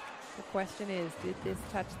 The question is, did this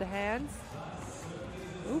touch the hands?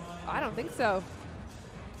 Oop, I don't think so.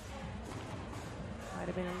 Might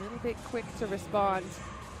have been a little bit quick to respond.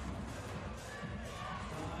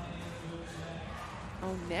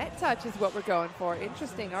 Oh, net touch is what we're going for.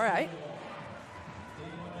 Interesting, all right.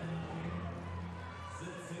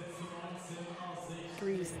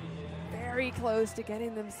 Greece very close to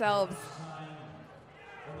getting themselves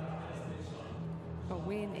a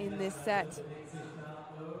win in this set.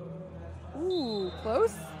 Ooh,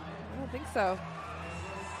 close? I don't think so.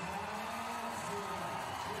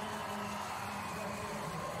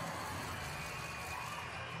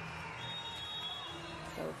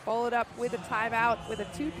 So followed up with a timeout with a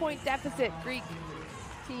 2-point deficit. Greek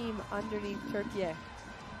team underneath Türkiye.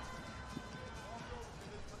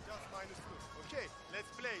 Okay, let's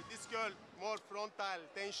play. This girl, more frontal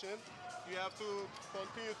tension. You have to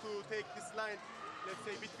continue to take this line, let's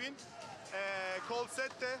say, between. Call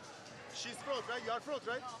set. She's front, right? You are front,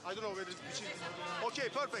 right? I don't know whether she's... Okay,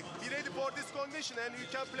 perfect. Be ready for this condition, and you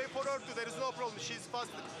can play for her too. There is no problem. She's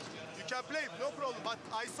faster. You can play, no problem. But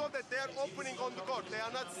I saw that they are opening on the court. They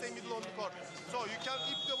are not staying middle on the court. So you can,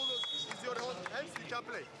 if the ball is your hands, you can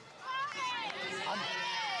play.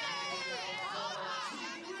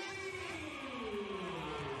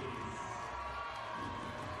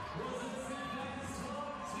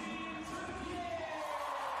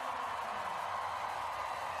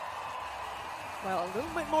 Well, a little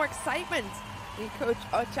bit more excitement in Coach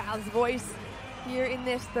Ochal's voice here in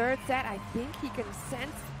this third set. I think he can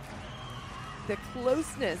sense the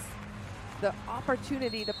closeness, the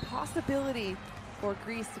opportunity, the possibility for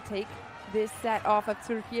Greece to take this set off of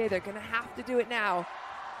Türkiye. They're going to have to do it now.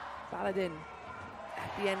 Baladin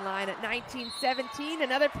at the end line at 19-17.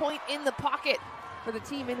 Another point in the pocket for the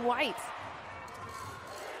team in white.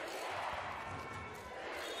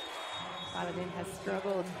 Baladin has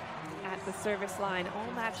struggled at the service line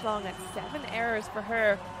all match long. That's 7 errors for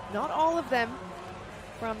her. Not all of them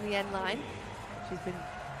from the end line. She's been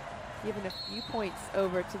given a few points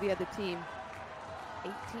over to the other team.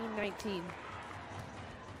 18-19.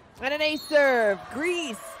 And an ace serve.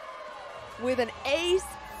 Greece with an ace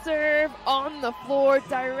serve on the floor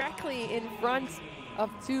directly in front of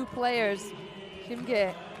two players,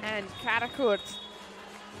 Kimge and Karakurt.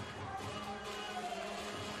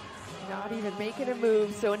 Not even making a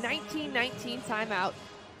move, so a 19-19 timeout.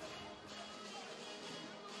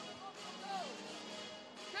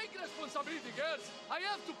 Take responsibility, girls. I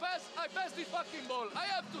have to pass, I pass this fucking ball. I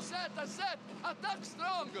have to set, I set. Attack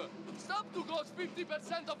strong. Stop to go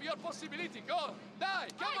 50% of your possibility. Go, die,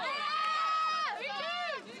 come on.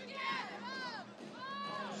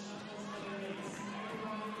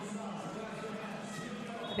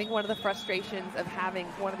 I think one of the frustrations of having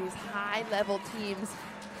one of these high-level teams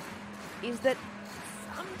is that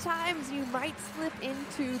sometimes you might slip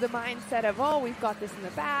into the mindset of, oh, we've got this in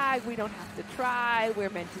the bag, we don't have to try,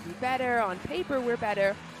 we're meant to be better, on paper we're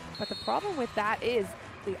better. But the problem with that is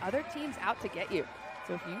the other team's out to get you.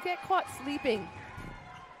 So if you get caught sleeping,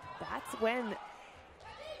 that's when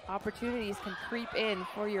opportunities can creep in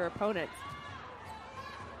for your opponents.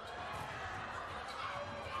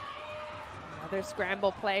 Another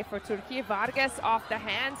scramble play for Türkiye. Vargas off the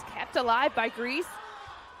hands, kept alive by Greece.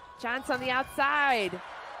 Chance on the outside.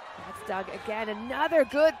 That's dug again. Another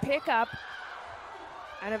good pickup.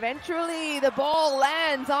 And eventually the ball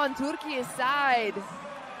lands on Türkiye's side.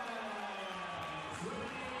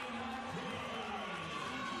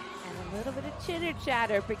 And a little bit of chitter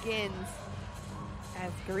chatter begins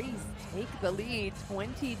as Greece take the lead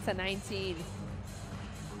 20-19.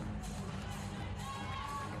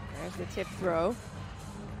 There's the tip throw.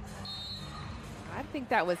 I think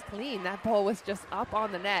that was clean. That ball was just up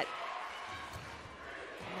on the net.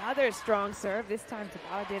 Another strong serve, this time to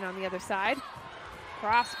Baladin on the other side.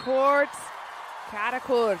 Cross court,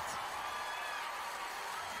 Karakurt.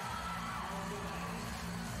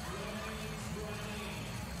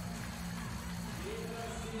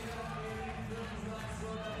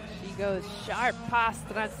 She goes sharp past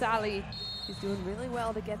Ransali. She's doing really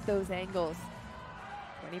well to get those angles.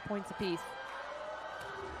 20 points apiece.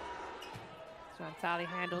 Ransali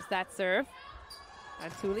handles that serve.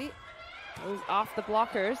 Antuli goes off the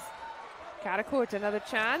blockers. Karakurt, another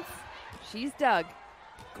chance. She's dug.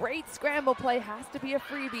 Great scramble play, has to be a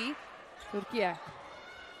freebie. Türkiye,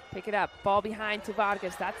 pick it up, ball behind to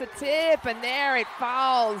Vargas. That's a tip, and there it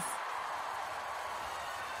falls.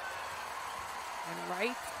 And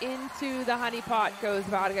right into the honeypot goes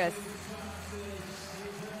Vargas.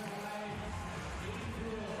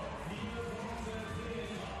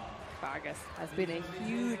 Vargas has been a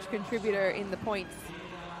huge contributor in the points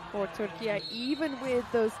for Türkiye, even with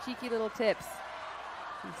those cheeky little tips.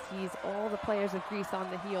 He sees all the players of Greece on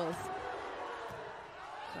the heels.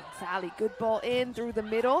 Sally, good ball in through the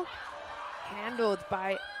middle. Handled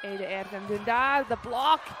by Eda Erdem Dündar. The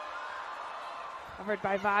block covered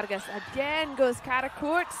by Vargas. Again goes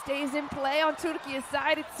Karakurt, stays in play on Türkiye's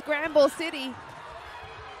side. It's Scramble City.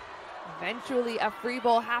 Eventually a free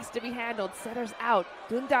ball has to be handled. Setters out.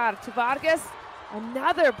 Dündar to Vargas.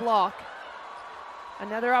 Another block.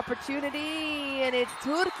 Another opportunity, and it's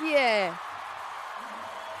Türkiye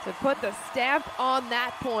to put the stamp on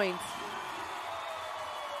that point.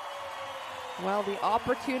 Well, the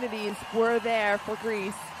opportunities were there for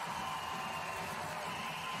Greece,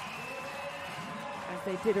 as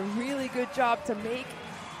they did a really good job to make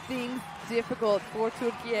things difficult for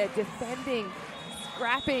Türkiye, defending,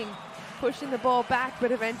 scrapping, pushing the ball back,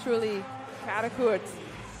 but eventually Karakurt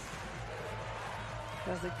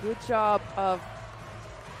does a good job of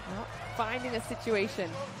finding a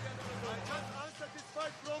situation.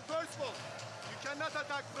 Unsatisfied from first ball. You cannot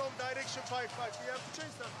attack from direction 5-5. You have to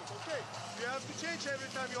change something, okay? You have to change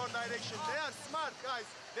every time your direction. They are smart guys.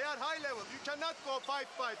 They are high level. You cannot go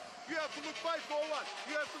 5-5. You have to look 5, go 1.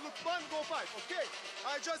 You have to look 1, go 5, okay?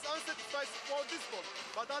 I just unsatisfied for this ball.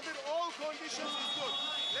 But under all conditions is good.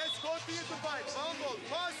 Let's continue to fight. One ball,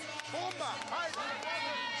 pass, bomba, high.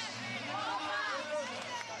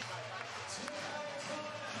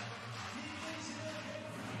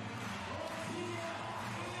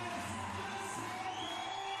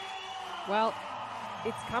 Well,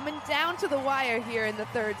 it's coming down to the wire here in the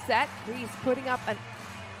third set. Greece putting up an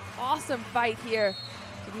awesome fight here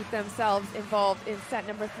to keep themselves involved in set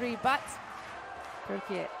number 3, but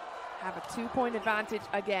Türkiye have a 2-point advantage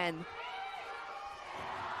again.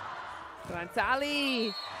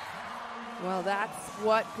 Ransali. Well, that's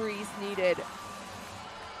what Greece needed.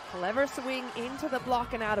 Clever swing into the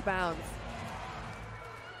block and out of bounds.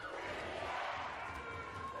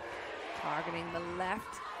 Targeting the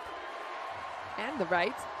left and the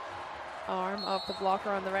right arm of the blocker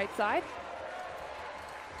on the right side.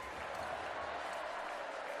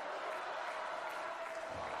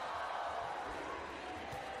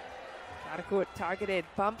 Karakurt targeted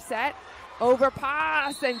bump set,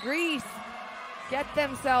 overpass, and Greece get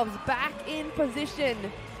themselves back in position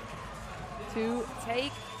to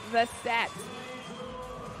take the set.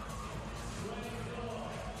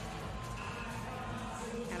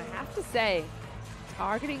 And I have to say,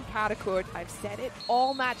 targeting Karakurt, I've said it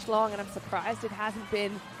all match long, and I'm surprised it hasn't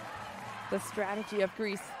been the strategy of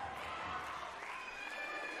Greece.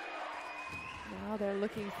 Now they're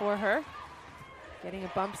looking for her. Getting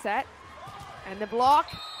a bump set. And the block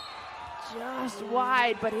just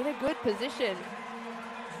wide, but in a good position.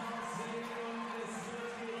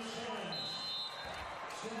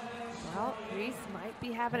 Well, Greece might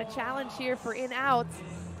be having a challenge here for in-out.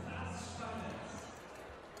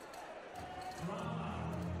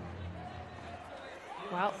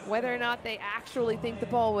 Well, whether or not they actually think the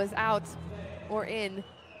ball was out or in,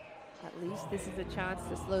 at least this is a chance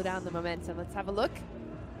to slow down the momentum. Let's have a look.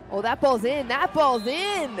 Oh, that ball's in. That ball's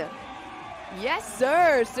in. Yes,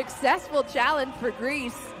 sir. Successful challenge for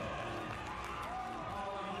Greece.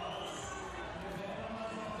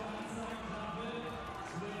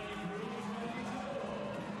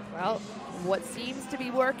 Well, what seems to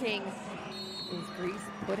be working is Greece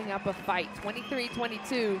putting up a fight.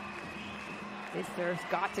 23-22. This serve's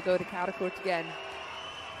got to go to Karakurt again.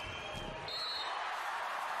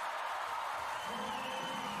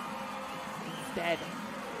 Instead,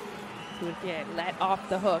 Türkiye let off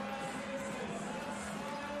the hook.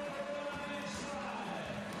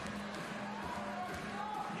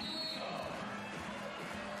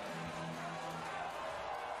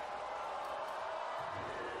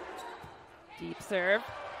 Deep serve.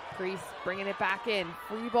 Greece bringing it back in.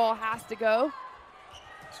 Free ball has to go.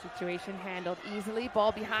 Situation handled easily.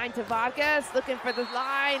 Ball behind to Vargas. Looking for the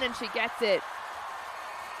line, and she gets it.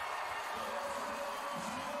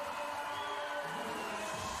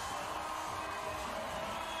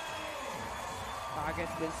 Vargas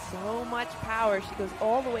with so much power. She goes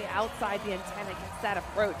all the way outside the antenna, gets that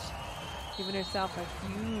approach. Giving herself a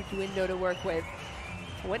huge window to work with.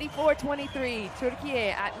 24-23.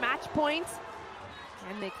 Türkiye at match point.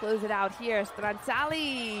 And they close it out here.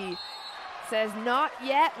 Stransali says not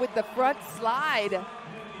yet with the front slide.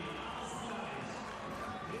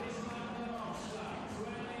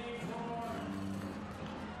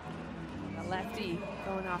 The lefty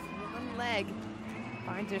going off one leg.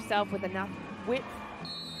 Finds herself with enough width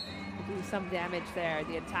to do some damage there.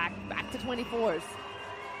 The attack back to 24s.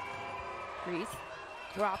 Greece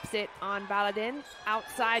drops it on Baladin.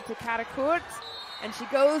 Outside to Karakurt. And she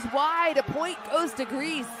goes wide. A point goes to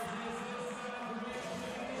Greece.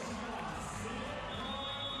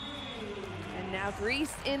 And now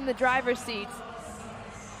Greece in the driver's seat.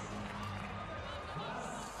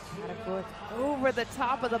 Karakurt over the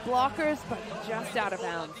top of the blockers, but just out of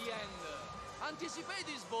bounds. Anticipate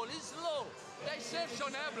this ball, it's slow. They search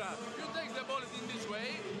on Ebrar. You take the ball in this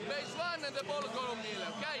way, base one, and the ball go on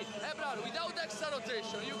Miller, okay? Ebrar, without extra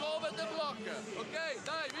rotation, you go over the block, okay?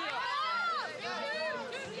 Dai, via!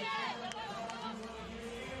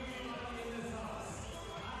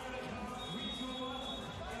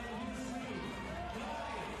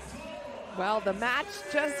 Well, the match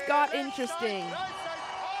just got interesting.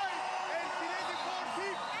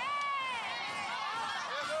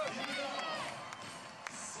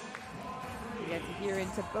 We get to hear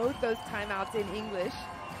into both those timeouts in English.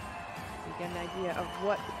 We get an idea of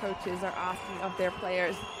what the coaches are asking of their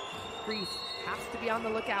players. Greece has to be on the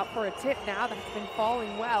lookout for a tip now. That's been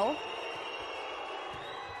falling well.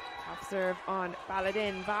 Tough serve on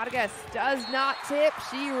Baladin. Vargas does not tip.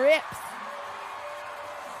 She rips.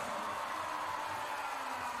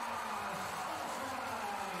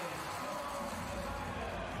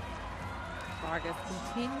 Vargas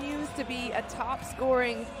continues to be a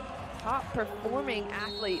top-scoring, top-performing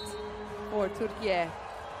athlete for Türkiye,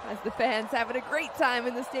 as the fans having a great time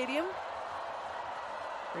in the stadium.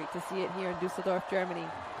 Great to see it here in Düsseldorf, Germany.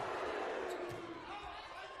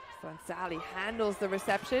 Stransali handles the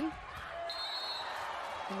reception.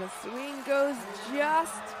 And the swing goes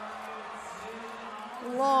just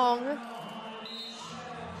long.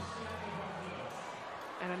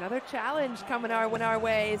 And another challenge coming our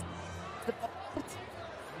way.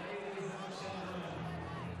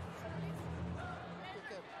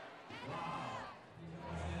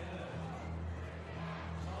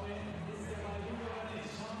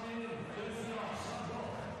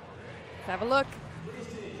 Let's have a look.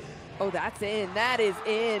 Oh, that's in. That is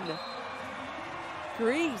in.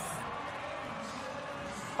 Greece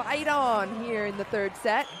fight on here in the third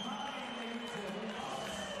set.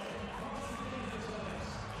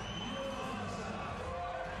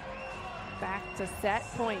 Back to set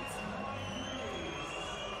point.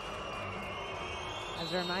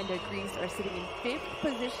 As a reminder, Greece are sitting in 5th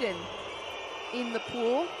position in the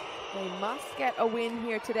pool. They must get a win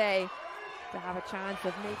here today to have a chance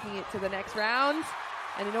of making it to the next round.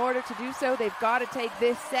 And in order to do so, they've got to take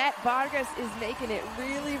this set. Vargas is making it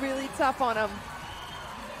really, really tough on them.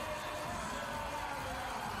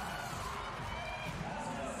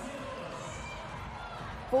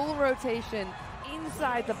 Full rotation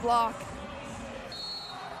inside the block.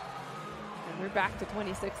 And we're back to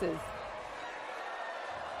 26s.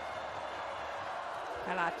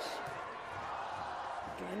 Kalac.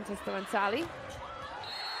 Again to Stransali.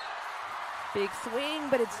 Big swing,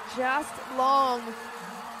 but it's just long.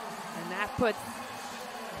 And that puts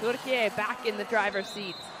Türkiye back in the driver's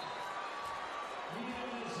seat.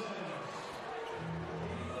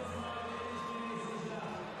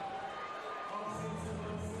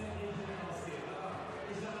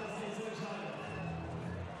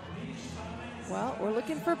 Well, we're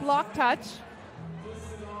looking for block touch.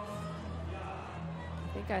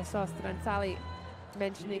 I think I saw Stransali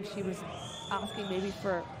mentioning she was asking maybe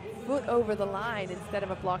for foot over the line instead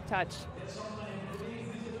of a block touch.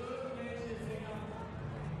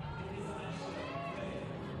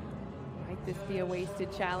 Might this be a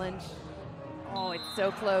wasted challenge? Oh, it's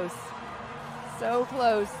so close. So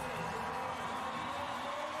close.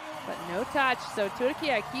 But no touch, so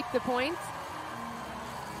Türkiye keep the points.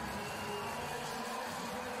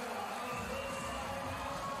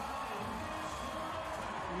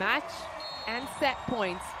 Match and set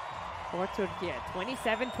points for Türkiye,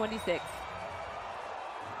 27-26.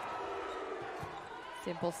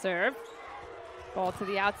 Simple serve. Ball to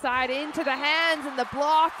the outside, into the hands, and the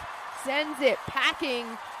block sends it packing.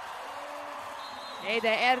 Ede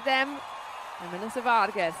Erdem and Melissa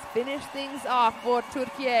Vargas finish things off for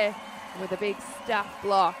Türkiye with a big stuff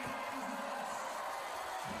block.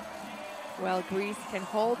 Well, Greece can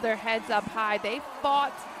hold their heads up high. They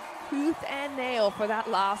fought tooth and nail for that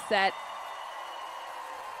last set.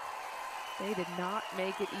 They did not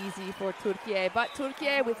make it easy for Türkiye, but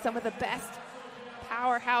Türkiye with some of the best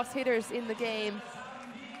powerhouse hitters in the game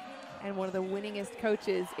and one of the winningest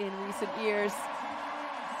coaches in recent years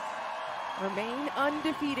remain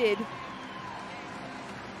undefeated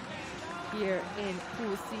here in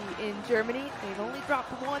Pool C in Germany. They've only dropped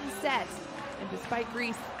one set, and despite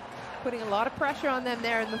Greece putting a lot of pressure on them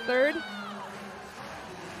there in the third,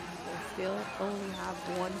 still only have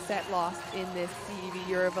one set lost in this CEV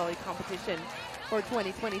EuroVolley competition for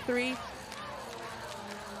 2023.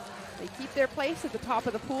 They keep their place at the top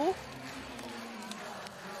of the pool.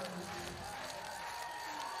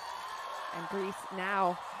 And Greece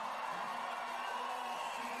now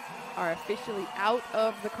are officially out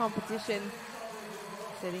of the competition,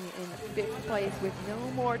 sitting in 5th place with no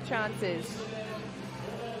more chances.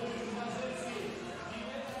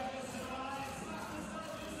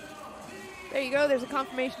 There you go, there's a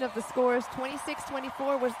confirmation of the scores.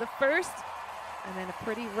 26-24 was the first, and then a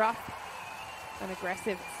pretty rough and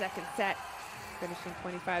aggressive second set, finishing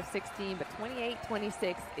 25-16, but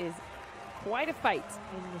 28-26 is quite a fight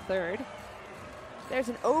in the third. There's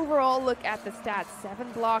an overall look at the stats.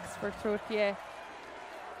 7 blocks for Türkiye,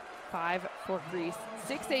 5 for Greece.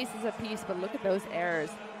 6 aces apiece, but look at those errors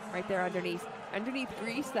right there underneath. Underneath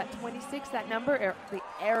Greece, that 26, that number, the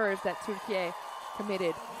errors that Türkiye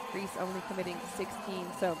committed. Greece only committing 16,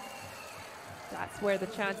 so that's where the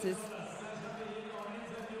chances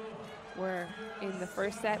were in the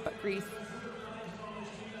first set, but Greece,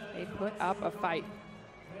 they put up a fight.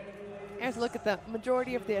 Here's a look at the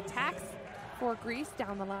majority of the attacks for Greece.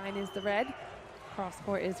 Down the line is the red. Cross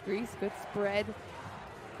court is Greece. Good spread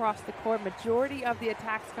across the court. Majority of the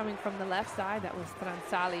attacks coming from the left side. That was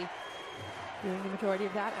Stransali doing the majority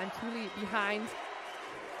of that. And Tuli behind.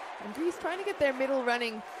 And Greece trying to get their middle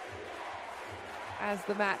running as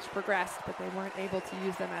the match progressed, but they weren't able to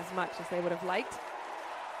use them as much as they would have liked.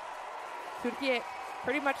 Türkiye,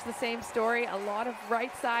 pretty much the same story. A lot of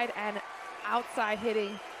right side and outside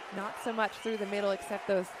hitting. Not so much through the middle, except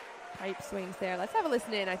those pipe swings there. Let's have a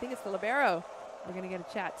listen in. I think it's the libero we're going to get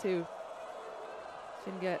a chat to.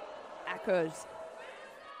 Şengül Aköz.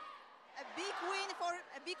 A big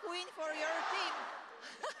win for your team.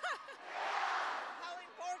 How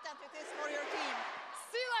important it is for your team?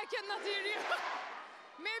 Still I cannot hear you.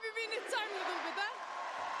 Maybe we need time a little bit, huh?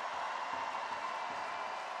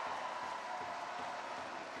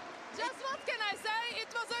 Just what can I say?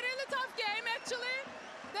 It was a really tough game, actually.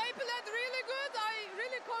 They played really good. I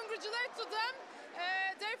really congratulate to them.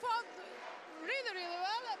 They fought really, really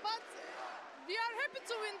well, but we are happy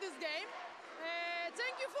to win this game.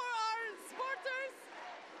 Thank you for our supporters.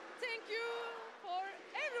 Thank you for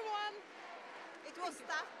everyone. It was was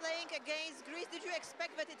tough playing against Greece. Did you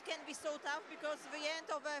expect that it can be so tough? Because the end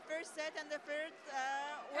of the first set and the third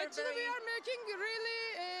were Actually, we are making really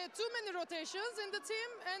too many rotations in the team,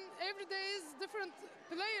 and every day is different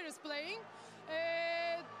players playing.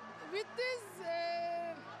 With this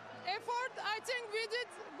effort, I think we did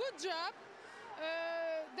good job.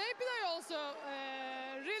 They play also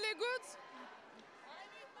really good.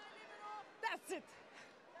 That's it.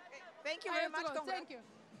 Okay. Thank you very much. Thank you.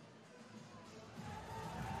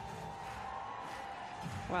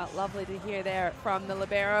 Well, lovely to hear there from the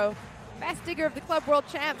libero, best digger of the Club World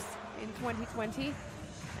Champs in 2020. And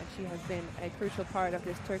she has been a crucial part of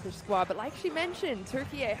this Turkish squad. But like she mentioned,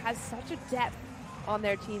 Türkiye has such a depth on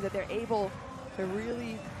their team that they're able to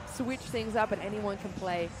really switch things up, and anyone can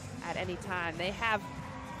play at any time. They have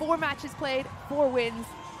 4 matches played, 4 wins,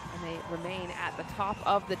 and they remain at the top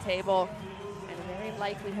of the table. And a very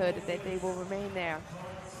likelihood that they will remain there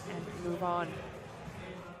and move on.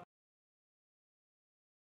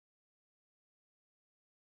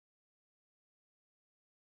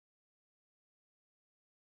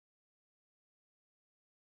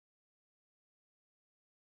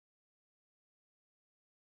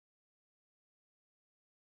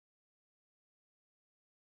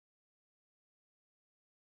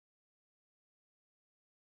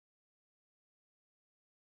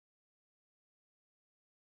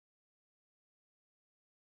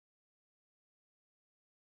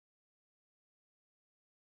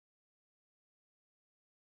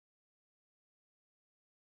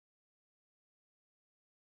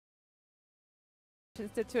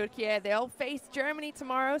 To Türkiye. They'll face Germany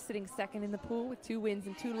tomorrow, sitting second in the pool with 2 wins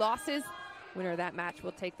and 2 losses. Winner of that match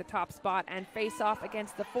will take the top spot and face off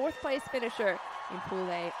against the 4th place finisher in Pool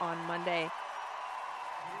A on Monday.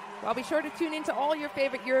 Well, be sure to tune into all your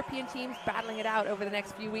favorite European teams battling it out over the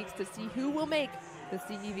next few weeks to see who will make the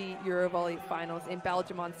CEV EuroVolley finals in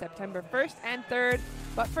Belgium on September 1st and 3rd.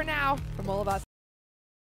 But for now, from all of us